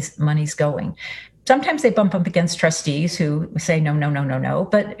the money's going. Sometimes they bump up against trustees who say no,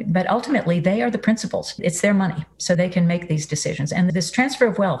 but ultimately they are the principals. It's their money, so they can make these decisions. And this transfer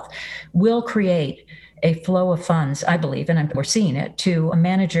of wealth will create a flow of funds, I believe, and we're seeing it, to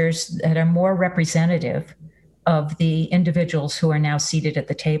managers that are more representative of the individuals who are now seated at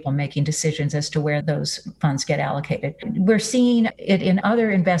the table making decisions as to where those funds get allocated. We're seeing it in other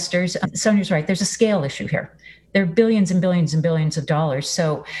investors. Sonia's right, there's a scale issue here. There are billions and billions and billions of dollars.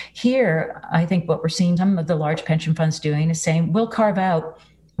 So here, I think what we're seeing some of the large pension funds doing is saying, we'll carve out,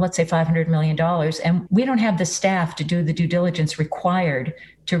 let's say $500 million, and we don't have the staff to do the due diligence required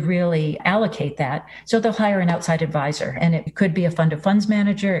to really allocate that. So they'll hire an outside advisor, and it could be a fund of funds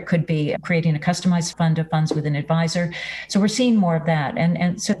manager. It could be creating a customized fund of funds with an advisor. So we're seeing more of that.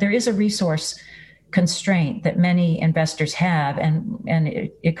 And so there is a resource constraint that many investors have, and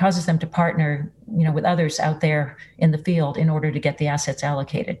it causes them to partner, with others out there in the field in order to get the assets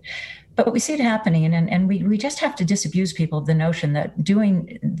allocated. But we see it happening, and we just have to disabuse people of the notion that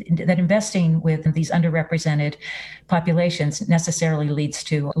investing with these underrepresented populations necessarily leads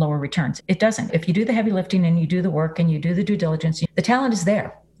to lower returns. It doesn't. If you do the heavy lifting and you do the work and you do the due diligence, the talent is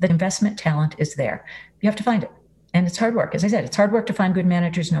there. The investment talent is there. You have to find it. And it's hard work. As I said, it's hard work to find good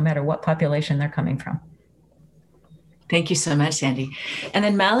managers no matter what population they're coming from. Thank you so much, Sandy. And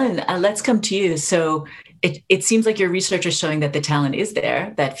then Malin, let's come to you. So it seems like your research is showing that the talent is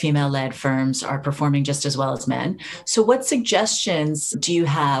there, that female-led firms are performing just as well as men. So what suggestions do you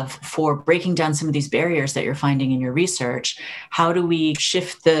have for breaking down some of these barriers that you're finding in your research? How do we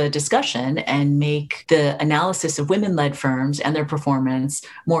shift the discussion and make the analysis of women-led firms and their performance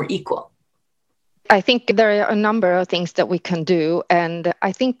more equal? I think there are a number of things that we can do. And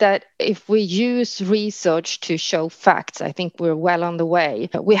I think that if we use research to show facts, I think we're well on the way.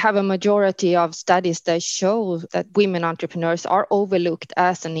 We have a majority of studies that show that women entrepreneurs are overlooked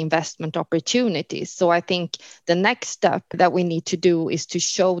as an investment opportunity. So I think the next step that we need to do is to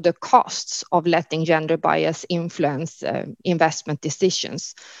show the costs of letting gender bias influence investment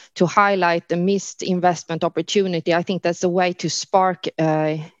decisions, to highlight the missed investment opportunity. I think that's a way to spark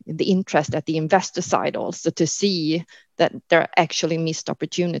the interest at the investor side also, to see that there are actually missed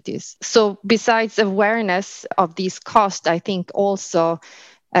opportunities. So besides awareness of these costs, I think also,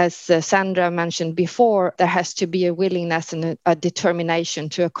 as Sandra mentioned before, there has to be a willingness and a determination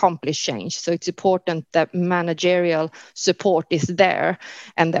to accomplish change. So it's important that managerial support is there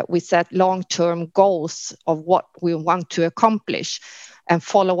and that we set long-term goals of what we want to accomplish and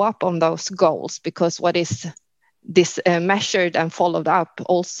follow up on those goals, because what is this measured and followed up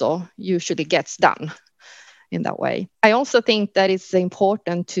also usually gets done in that way. I also think that it's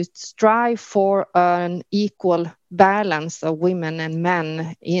important to strive for an equal balance of women and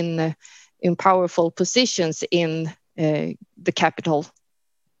men in powerful positions in the capital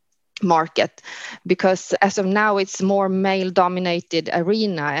market, because as of now it's more male-dominated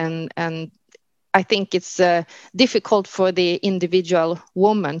arena, and I think it's difficult for the individual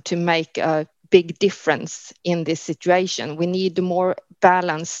woman to make a big difference in this situation. We need more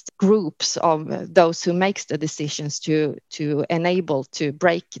balanced groups of those who makes the decisions to enable to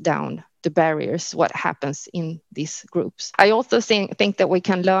break down the barriers, what happens in these groups. I also think that we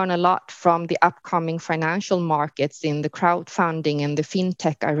can learn a lot from the upcoming financial markets in the crowdfunding and the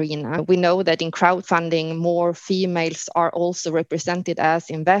fintech arena. We know that in crowdfunding, more females are also represented as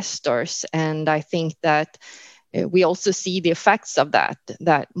investors. And I think that we also see the effects of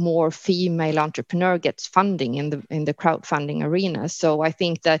that more female entrepreneur gets funding in the crowdfunding arena. So I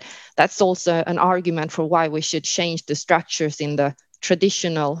think that that's also an argument for why we should change the structures in the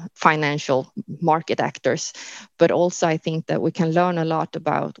traditional financial market actors. But also I think that we can learn a lot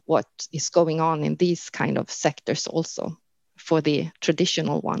about what is going on in these kind of sectors also for the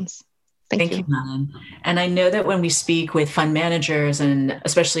traditional ones. Thank you, Malin. And I know that when we speak with fund managers and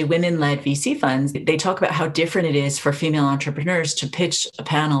especially women-led VC funds, they talk about how different it is for female entrepreneurs to pitch a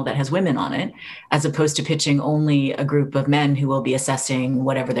panel that has women on it, as opposed to pitching only a group of men who will be assessing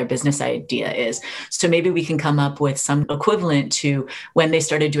whatever their business idea is. So maybe we can come up with some equivalent to when they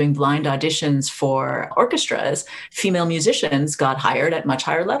started doing blind auditions for orchestras, female musicians got hired at much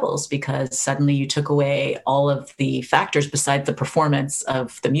higher levels because suddenly you took away all of the factors besides the performance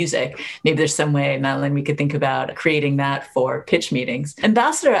of the music maybe there's some way, Madeline, we could think about creating that for pitch meetings.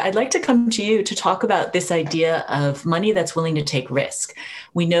 Ambassador, I'd like to come to you to talk about this idea of money that's willing to take risk.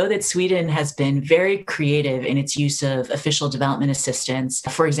 We know that Sweden has been very creative in its use of official development assistance.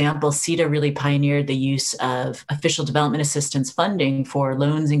 For example, Sida really pioneered the use of official development assistance funding for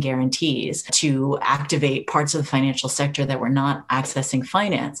loans and guarantees to activate parts of the financial sector that were not accessing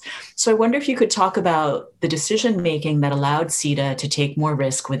finance. So I wonder if you could talk about the decision-making that allowed Sida to take more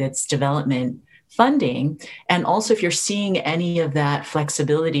risk with its development funding, and also if you're seeing any of that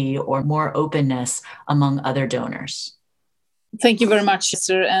flexibility or more openness among other donors. Thank you very much,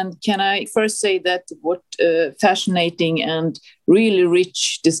 Esther. And can I first say that what fascinating and really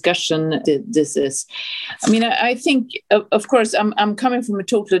rich discussion this is. I mean, I think, of course, I'm coming from a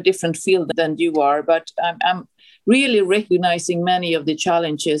totally different field than you are, but I'm really recognizing many of the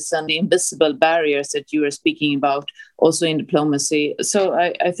challenges and the invisible barriers that you are speaking about also in diplomacy. So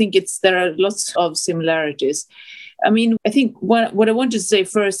I think there are lots of similarities. I mean, I think what I want to say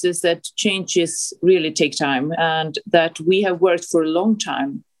first is that changes really take time, and that we have worked for a long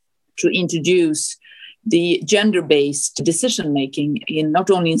time to introduce the gender-based decision-making in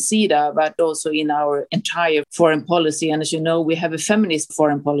not only in Sida, but also in our entire foreign policy. And as you know, we have a feminist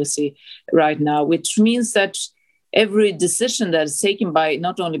foreign policy right now, which means that every decision that is taken by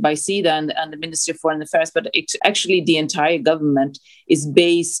not only by Sida and the Ministry of Foreign Affairs, but actually the entire government is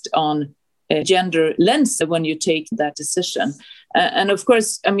based on gender lens when you take that decision. And of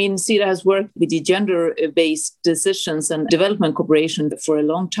course, I mean, Sida has worked with the gender-based decisions and development cooperation for a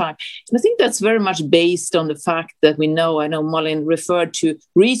long time. And I think that's very much based on the fact that I know Malin referred to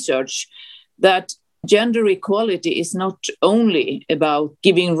research, that gender equality is not only about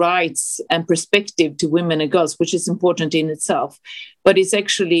giving rights and perspective to women and girls, which is important in itself, but it's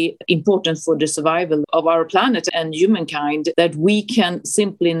actually important for the survival of our planet and humankind, that we can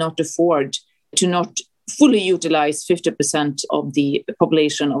simply not afford to not fully utilize 50% of the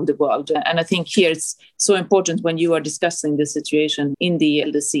population of the world. And I think here it's so important when you are discussing the situation in the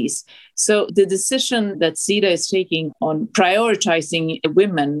LDCs. So the decision that Sida is taking on prioritizing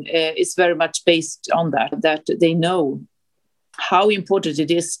women is very much based on that they know how important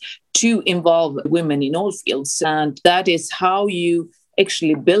it is to involve women in all fields. And that is how you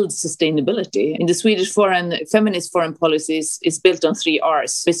actually build sustainability. In the Swedish feminist foreign policies is built on 3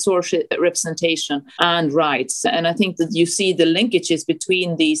 R's: resource, representation, and rights. And I think that you see the linkages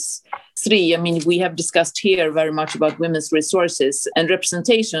between these 3. I mean, we have discussed here very much about women's resources and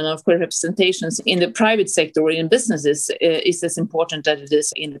representation. Of course, representations in the private sector or in businesses is as important as it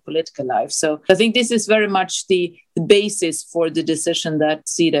is in the political life. So I think this is very much the basis for the decision that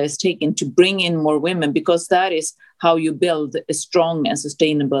Sida is taking to bring in more women, because that is how you build a strong and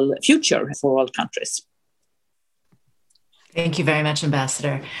sustainable future for all countries. Thank you very much,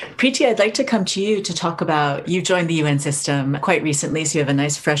 Ambassador. Preeti, I'd like to come to you to talk about, you joined the UN system quite recently, so you have a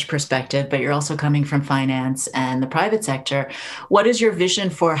nice fresh perspective, but you're also coming from finance and the private sector. What is your vision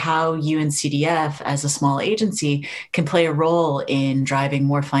for how UNCDF, as a small agency, can play a role in driving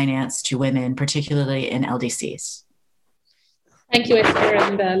more finance to women, particularly in LDCs? Thank you, Esther.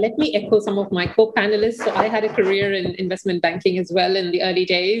 And let me echo some of my co-panelists. So I had a career in investment banking as well in the early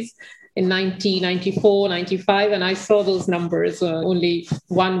days, in 1994, 95, and I saw those numbers. Only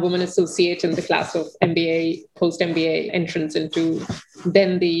one woman associate in the class of MBA, post-MBA entrance into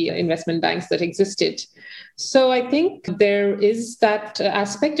then the investment banks that existed. So I think there is that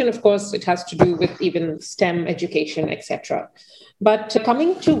aspect. And of course, it has to do with even STEM education, etc. But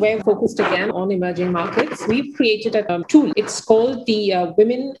coming to where we're focused again on emerging markets, we've created a tool. It's called the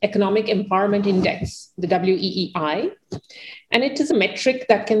Women Economic Empowerment Index, the WEEI. And it is a metric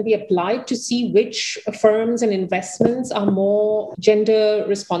that can be applied to see which firms and investments are more gender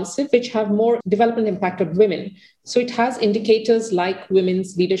responsive, which have more development impact on women. So it has indicators like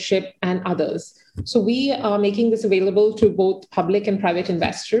women's leadership and others. So we are making this available to both public and private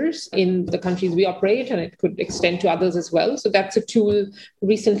investors in the countries we operate, and it could extend to others as well. So that's a tool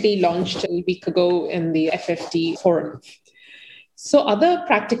recently launched a week ago in the FFD forum. So other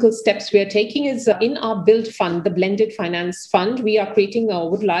practical steps we are taking is in our build fund, the blended finance fund, we are creating or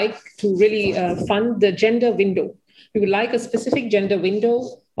would like to really fund the gender window. We would like a specific gender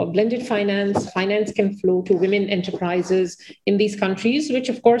window of blended finance. Finance can flow to women enterprises in these countries, which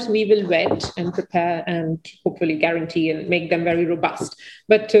of course we will vet and prepare and hopefully guarantee and make them very robust.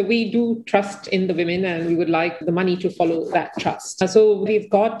 But we do trust in the women, and we would like the money to follow that trust. So we've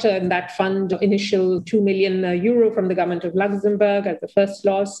got in that fund initial 2 million euro from the government of Luxembourg as the first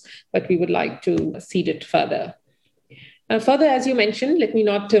loss, but we would like to seed it further. Further, as you mentioned, let me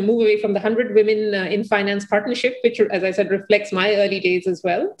not move away from the 100 Women in Finance Partnership, which, as I said, reflects my early days as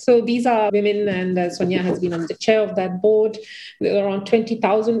well. So these are women, and Sonia has been on the chair of that board. There are around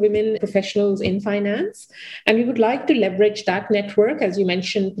 20,000 women professionals in finance. And we would like to leverage that network, as you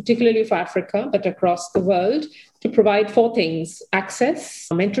mentioned, particularly for Africa, but across the world, to provide 4 things: access,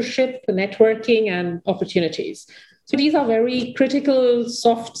 mentorship, networking, and opportunities. So these are very critical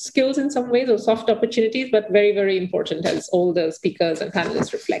soft skills in some ways, or soft opportunities, but very, very important, as all the speakers and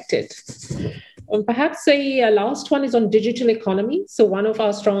panelists reflected. Perhaps a last one is on digital economy. So one of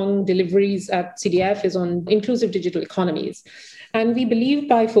our strong deliveries at CDF is on inclusive digital economies. And we believe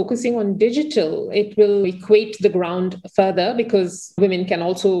by focusing on digital, it will equate the ground further, because women can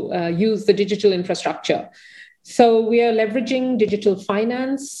also use the digital infrastructure. So we are leveraging digital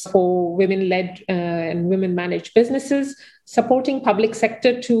finance for women-led and women-managed businesses, supporting public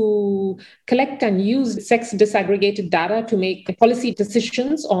sector to collect and use sex disaggregated data to make policy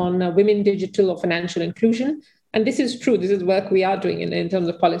decisions on women, digital, or financial inclusion. And this is true. This is work we are doing in terms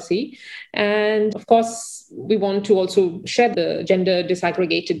of policy. And of course, we want to also share the gender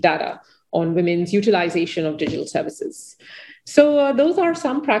disaggregated data on women's utilization of digital services. So those are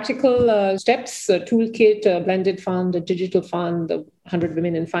some practical steps: a toolkit, a blended fund, a digital fund, the 100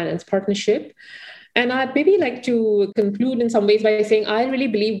 Women in Finance Partnership. And I'd maybe like to conclude in some ways by saying I really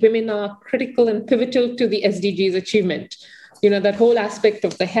believe women are critical and pivotal to the SDGs achievement. That whole aspect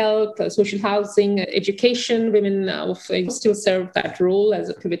of the health, social housing, education, women still serve that role as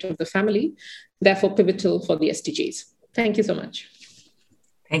a pivot of the family, therefore pivotal for the SDGs. Thank you so much.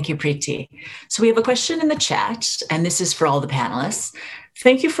 Thank you, Preeti. So we have a question in the chat, and this is for all the panelists.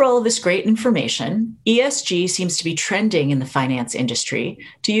 Thank you for all of this great information. ESG seems to be trending in the finance industry.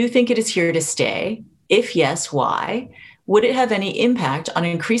 Do you think it is here to stay? If yes, why? Would it have any impact on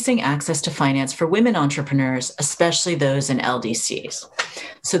increasing access to finance for women entrepreneurs, especially those in LDCs?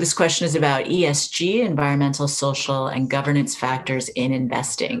 So this question is about ESG, environmental, social, and governance factors in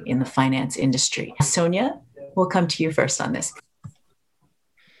investing in the finance industry. Sonia, we'll come to you first on this.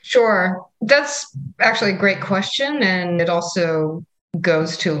 Sure. That's actually a great question. And it also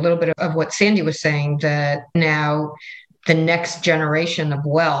goes to a little bit of what Sandy was saying, that now the next generation of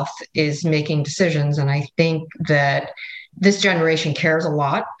wealth is making decisions. And I think that this generation cares a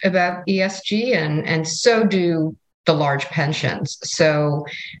lot about ESG, and so do the large pensions. So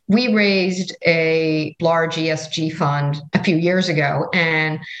we raised a large ESG fund a few years ago.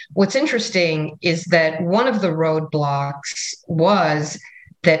 And what's interesting is that one of the roadblocks was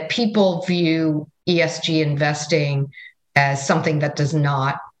that people view ESG investing as something that does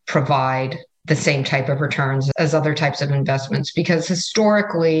not provide the same type of returns as other types of investments, because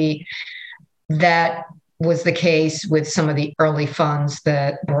historically that was the case with some of the early funds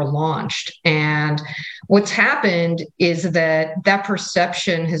that were launched. And what's happened is that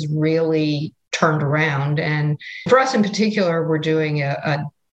perception has really turned around. And for us in particular, we're doing a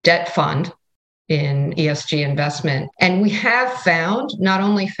debt fund in ESG investment. And we have found not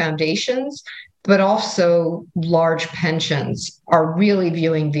only foundations, but also large pensions are really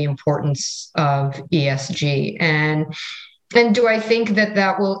viewing the importance of ESG. And do I think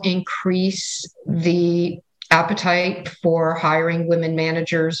that will increase the appetite for hiring women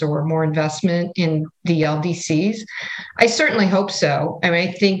managers or more investment in the LDCs? I certainly hope so. I mean,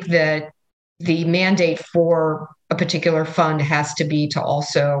 I think that the mandate for a particular fund has to be to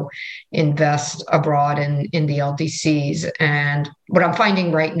also invest abroad in the LDCs. And what I'm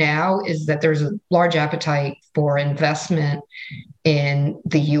finding right now is that there's a large appetite for investment in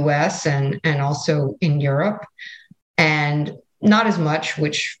the US and also in Europe, and not as much,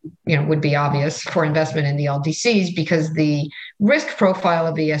 which would be obvious, for investment in the LDCs, because the risk profile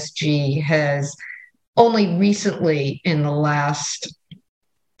of ESG has only recently, in the last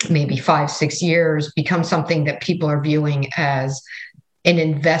maybe 5-6 years, become something that people are viewing as an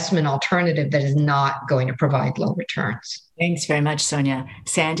investment alternative that is not going to provide low returns. Thanks very much, Sonia.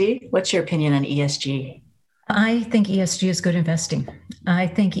 Sandy, what's your opinion on ESG? I think ESG is good investing. I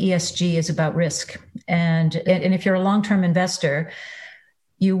think ESG is about risk. And if you're a long-term investor,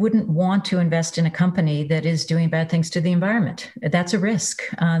 you wouldn't want to invest in a company that is doing bad things to the environment. That's a risk.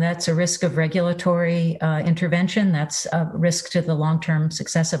 That's a risk of regulatory intervention. That's a risk to the long-term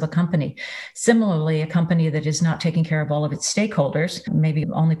success of a company. Similarly, a company that is not taking care of all of its stakeholders, maybe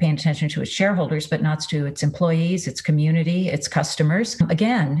only paying attention to its shareholders, but not to its employees, its community, its customers,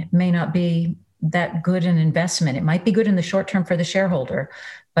 again, may not be that good an investment. It might be good in the short term for the shareholder,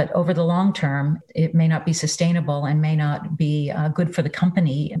 but over the long term, it may not be sustainable and may not be good for the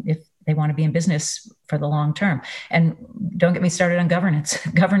company if they want to be in business for the long term. And don't get me started on governance.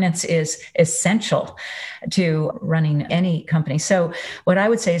 Governance is essential to running any company. So what I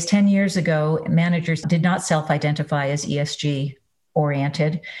would say is 10 years ago, managers did not self-identify as ESG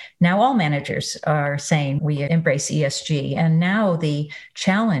oriented. Now all managers are saying we embrace ESG. And now the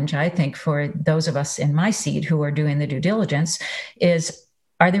challenge, I think, for those of us in my seat who are doing the due diligence is,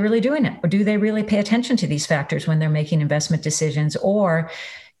 are they really doing it? Or do they really pay attention to these factors when they're making investment decisions? Or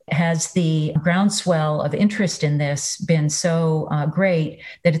has the groundswell of interest in this been so great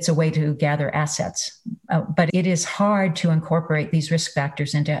that it's a way to gather assets? But it is hard to incorporate these risk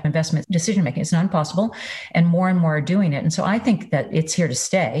factors into investment decision making. It's not impossible, and more are doing it. And so I think that it's here to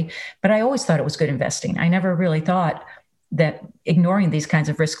stay. But I always thought it was good investing. I never really thought that ignoring these kinds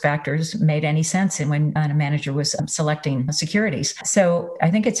of risk factors made any sense when a manager was selecting securities. So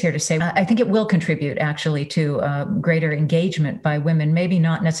I think it's here to stay. I think it will contribute actually to greater engagement by women, maybe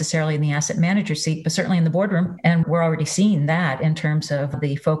not necessarily in the asset manager seat, but certainly in the boardroom. And we're already seeing that in terms of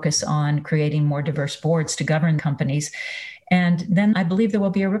the focus on creating more diverse boards to govern companies. And then I believe there will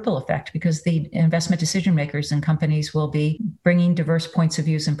be a ripple effect because the investment decision makers in companies will be bringing diverse points of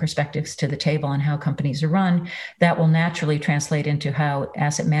views and perspectives to the table on how companies are run. That will naturally translate into how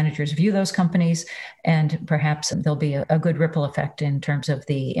asset managers view those companies. And perhaps there'll be a good ripple effect in terms of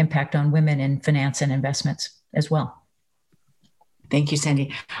the impact on women in finance and investments as well. Thank you,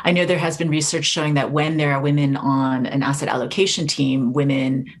 Sandy. I know there has been research showing that when there are women on an asset allocation team,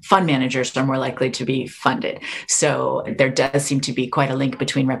 women fund managers are more likely to be funded. So there does seem to be quite a link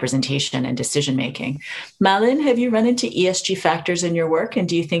between representation and decision making. Malin, have you run into ESG factors in your work, and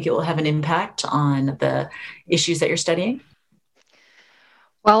do you think it will have an impact on the issues that you're studying?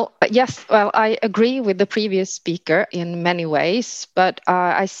 Well, yes, I agree with the previous speaker in many ways, but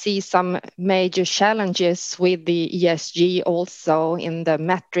I see some major challenges with the ESG also in the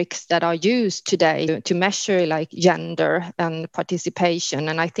metrics that are used today to measure like gender and participation.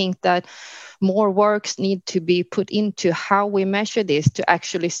 And I think that more works need to be put into how we measure this to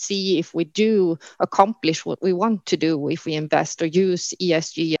actually see if we do accomplish what we want to do if we invest or use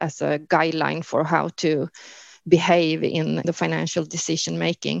ESG as a guideline for how to behave in the financial decision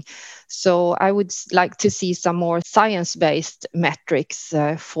making. So I would like to see some more science-based metrics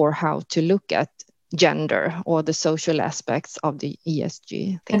for how to look at gender or the social aspects of the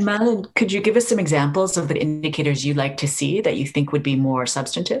ESG. And Malin, could you give us some examples of the indicators you'd like to see that you think would be more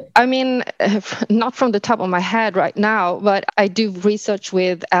substantive? I mean, not from the top of my head right now, but I do research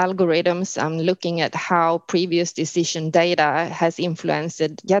with algorithms. I'm looking at how previous decision data has influenced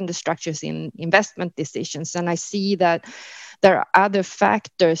gender structures in investment decisions. And I see that there are other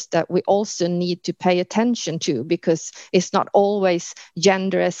factors that we also need to pay attention to because it's not always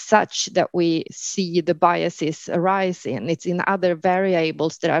gender as such that we see the biases arise in. It's in other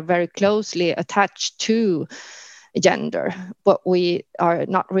variables that are very closely attached to gender, but we are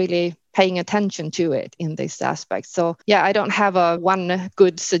not really paying attention to it in this aspect. So yeah, I don't have one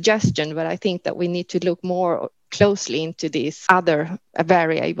good suggestion, but I think that we need to look more closely into these other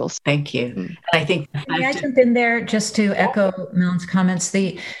variables. Thank you. I think may I jump in there just to echo Malin's comments?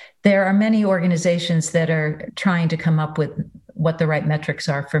 There are many organizations that are trying to come up with what the right metrics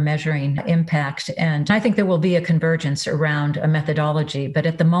are for measuring impact. And I think there will be a convergence around a methodology, but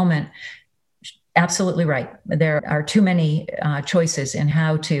at the moment, absolutely right. There are too many choices in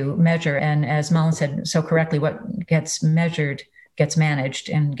how to measure. And as Malin said so correctly, what gets measured gets managed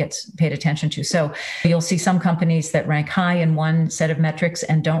and gets paid attention to. So you'll see some companies that rank high in one set of metrics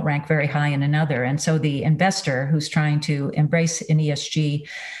and don't rank very high in another. And so the investor who's trying to embrace an ESG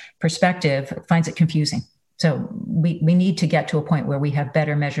perspective finds it confusing. So we need to get to a point where we have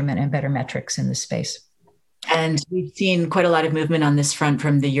better measurement and better metrics in this space. And we've seen quite a lot of movement on this front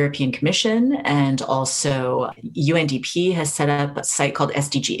from the European Commission, and also UNDP has set up a site called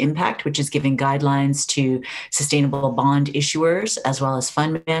SDG Impact, which is giving guidelines to sustainable bond issuers as well as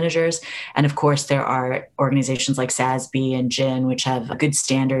fund managers. And of course, there are organizations like SASB and GIN, which have good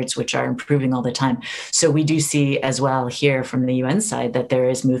standards, which are improving all the time. So we do see as well here from the UN side that there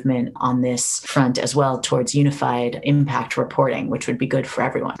is movement on this front as well towards unified impact reporting, which would be good for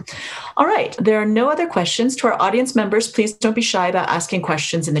everyone. All right, there are no other questions. To our audience members, please don't be shy about asking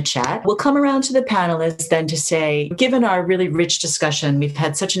questions in the chat. We'll come around to the panelists then to say, given our really rich discussion, we've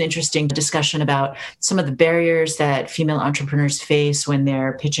had such an interesting discussion about some of the barriers that female entrepreneurs face when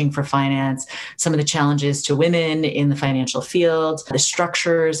they're pitching for finance, some of the challenges to women in the financial field, the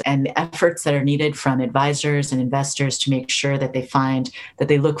structures and the efforts that are needed from advisors and investors to make sure that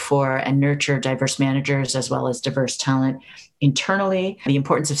they look for and nurture diverse managers as well as diverse talent. internally, the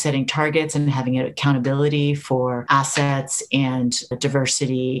importance of setting targets and having accountability for assets and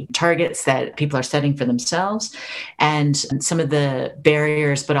diversity targets that people are setting for themselves, and some of the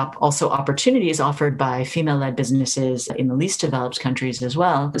barriers, but also opportunities offered by female-led businesses in the least developed countries as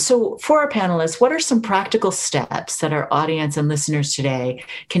well. So for our panelists, what are some practical steps that our audience and listeners today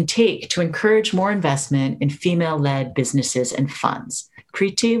can take to encourage more investment in female-led businesses and funds?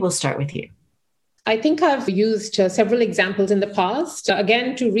 Preeti, we'll start with you. I think I've used several examples in the past.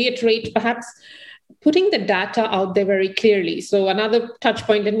 Again, to reiterate, perhaps putting the data out there very clearly. So another touch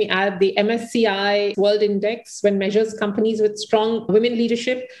point, let me add, the MSCI World Index, when measures companies with strong women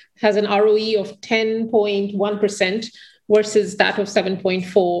leadership, has an ROE of 10.1% versus that of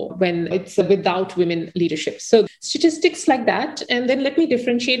 7.4 when it's without women leadership. So statistics like that. And then let me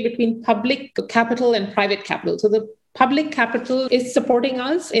differentiate between public capital and private capital. So the public capital is supporting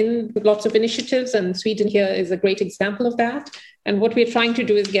us in lots of initiatives, and Sweden here is a great example of that. And what we're trying to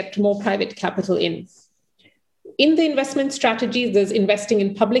do is get more private capital in. In the investment strategies, there's investing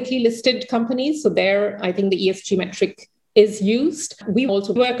in publicly listed companies. So there, I think the ESG metric is used. We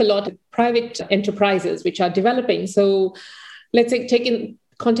also work a lot with private enterprises which are developing. So let's say, take in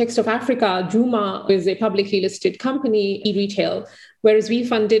context of Africa, Juma is a publicly listed company, e-retail. Whereas we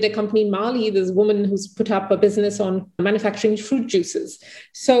funded a company in Mali, this woman who's put up a business on manufacturing fruit juices.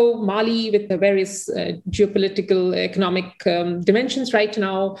 So Mali, with the various geopolitical, economic dimensions right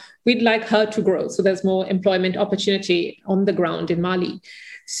now, we'd like her to grow. So there's more employment opportunity on the ground in Mali.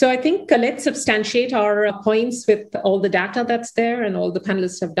 So I think let's substantiate our points with all the data that's there, and all the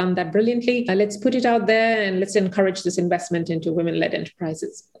panelists have done that brilliantly. Let's put it out there and let's encourage this investment into women-led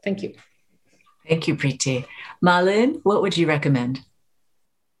enterprises. Thank you. Thank you, Preeti. Malin, what would you recommend?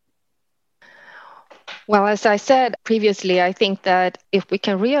 Well, as I said previously, I think that if we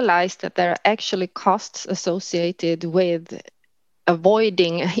can realize that there are actually costs associated with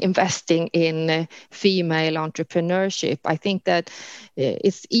avoiding investing in female entrepreneurship, I think that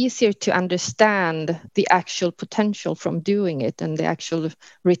it's easier to understand the actual potential from doing it and the actual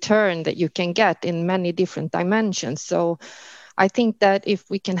return that you can get in many different dimensions. So I think that if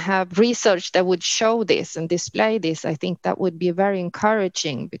we can have research that would show this and display this, I think that would be very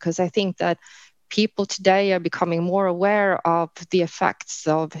encouraging, because I think that people today are becoming more aware of the effects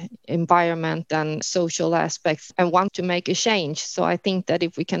of environment and social aspects and want to make a change. So I think that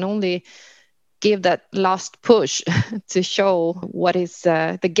if we can only give that last push to show what is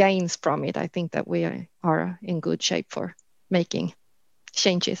the gains from it, I think that we are in good shape for making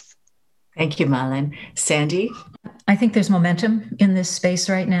changes. Thank you, Malin. Sandy? I think there's momentum in this space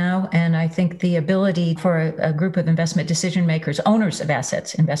right now. And I think the ability for a group of investment decision makers, owners of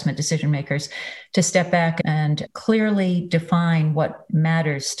assets, investment decision makers, to step back and clearly define what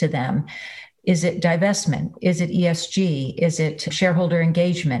matters to them. Is it divestment? Is it ESG? Is it shareholder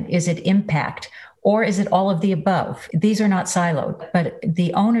engagement? Is it impact? Or is it all of the above? These are not siloed, but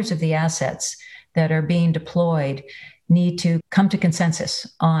the owners of the assets that are being deployed need to come to consensus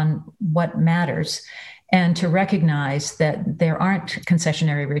on what matters and to recognize that there aren't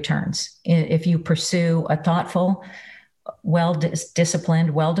concessionary returns. If you pursue a thoughtful,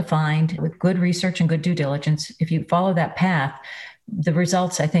 well-disciplined, well-defined, with good research and good due diligence, if you follow that path, the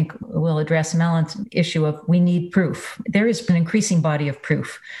results, I think, will address Malin's issue of we need proof. There is an increasing body of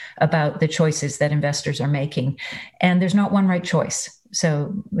proof about the choices that investors are making, and there's not one right choice.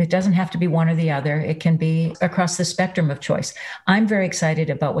 So it doesn't have to be one or the other. It can be across the spectrum of choice. I'm very excited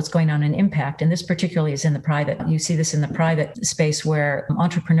about what's going on in impact, and this particularly is in the private. You see this in the private space where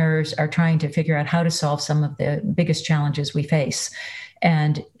entrepreneurs are trying to figure out how to solve some of the biggest challenges we face.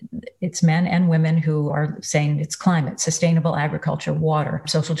 And it's men and women who are saying it's climate, sustainable agriculture, water,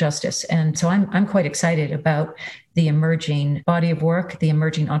 social justice. And so I'm quite excited about the emerging body of work, the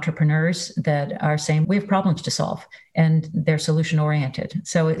emerging entrepreneurs that are saying we have problems to solve, and they're solution oriented.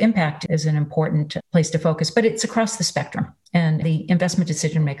 So impact is an important place to focus, but it's across the spectrum. And the investment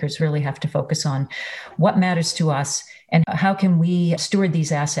decision makers really have to focus on what matters to us and how can we steward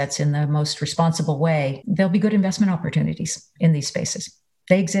these assets in the most responsible way. There'll be good investment opportunities in these spaces.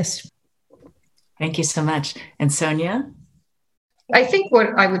 They exist. Thank you so much. And Sonia? I think what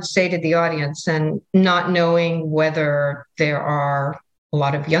I would say to the audience, and not knowing whether there are a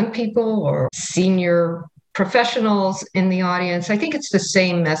lot of young people or senior professionals in the audience, I think it's the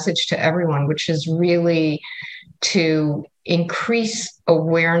same message to everyone, which is really to increase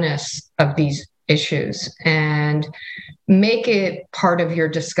awareness of these issues and make it part of your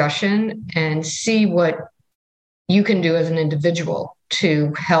discussion and see what you can do as an individual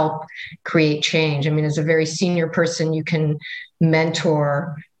to help create change. I mean, as a very senior person, you can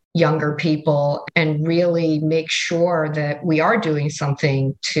mentor younger people and really make sure that we are doing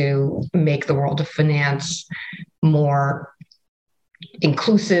something to make the world of finance more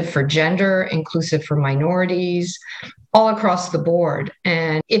inclusive for gender, inclusive for minorities, all across the board.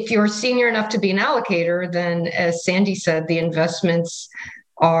 And if you're senior enough to be an allocator, then as Sandy said, the investments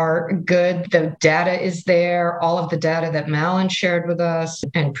are good. The data is there, all of the data that Malin shared with us,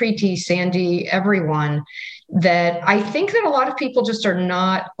 and Preeti, Sandy, everyone, that I think that a lot of people just are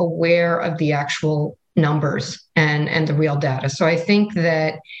not aware of the actual numbers and the real data. So I think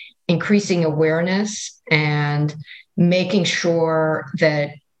that increasing awareness and making sure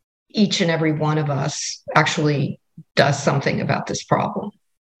that each and every one of us actually does something about this problem.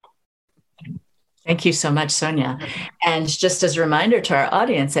 Thank you so much, Sonia. And just as a reminder to our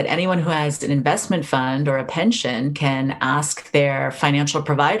audience that anyone who has an investment fund or a pension can ask their financial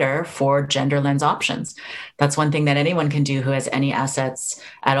provider for gender lens options. That's one thing that anyone can do who has any assets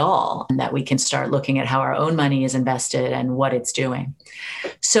at all, and that we can start looking at how our own money is invested and what it's doing.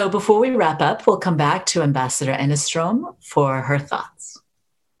 So before we wrap up, we'll come back to Ambassador Ennerstrom for her thoughts.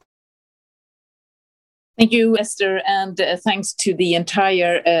 Thank you, Esther, and thanks to the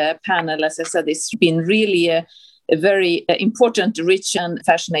entire panel. As I said, it's been really a very important, rich and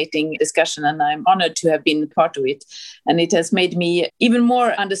fascinating discussion, and I'm honored to have been part of it. And it has made me even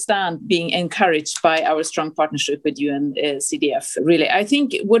more understand being encouraged by our strong partnership with UNCDF. Really, I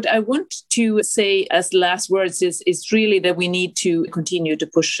think what I want to say as last words is really that we need to continue to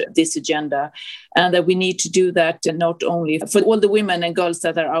push this agenda, and that we need to do that not only for all the women and girls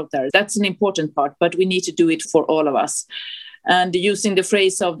that are out there. That's an important part, but we need to do it for all of us. And using the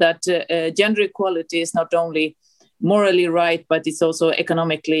phrase of that gender equality is not only morally right, but it's also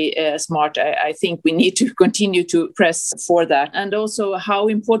economically smart. I think we need to continue to press for that. And also how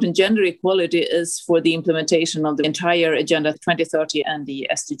important gender equality is for the implementation of the entire Agenda 2030 and the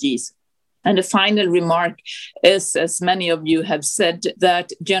SDGs. And the final remark is, as many of you have said,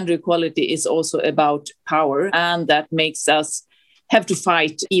 that gender equality is also about power, and that makes us have to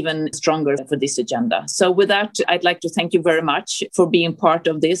fight even stronger for this agenda. So with that, I'd like to thank you very much for being part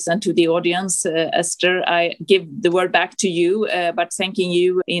of this. And to the audience, Esther, I give the word back to you, but thanking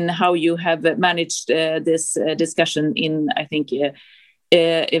you in how you have managed this discussion in, I think,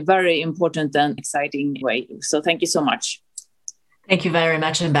 a very important and exciting way. So thank you so much. Thank you very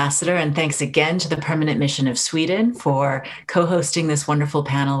much, Ambassador, and thanks again to the Permanent Mission of Sweden for co-hosting this wonderful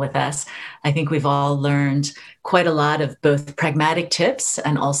panel with us. I think we've all learned quite a lot of both pragmatic tips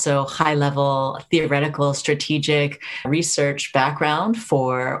and also high-level theoretical strategic research background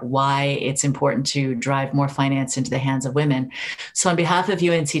for why it's important to drive more finance into the hands of women. So on behalf of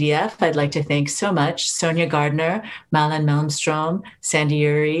UNCDF, I'd like to thank so much Sonia Gardner, Malin Malmström, Sandy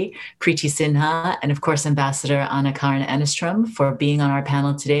Uri, Preeti Sinha, and of course, Ambassador Anna-Karin Ennerstrom for being on our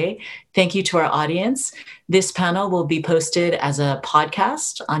panel today. Thank you to our audience. This panel will be posted as a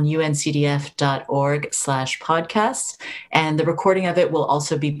podcast on uncdf.org/podcasts, and the recording of it will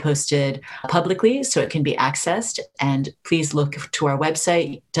also be posted publicly so it can be accessed. And please look to our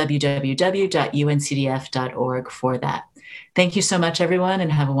website, www.uncdf.org, for that. Thank you so much, everyone,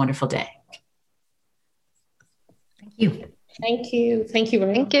 and have a wonderful day. Thank you. Thank you. Thank you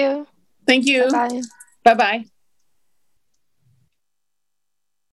very much. Thank you. Thank you. Bye-bye. Bye-bye.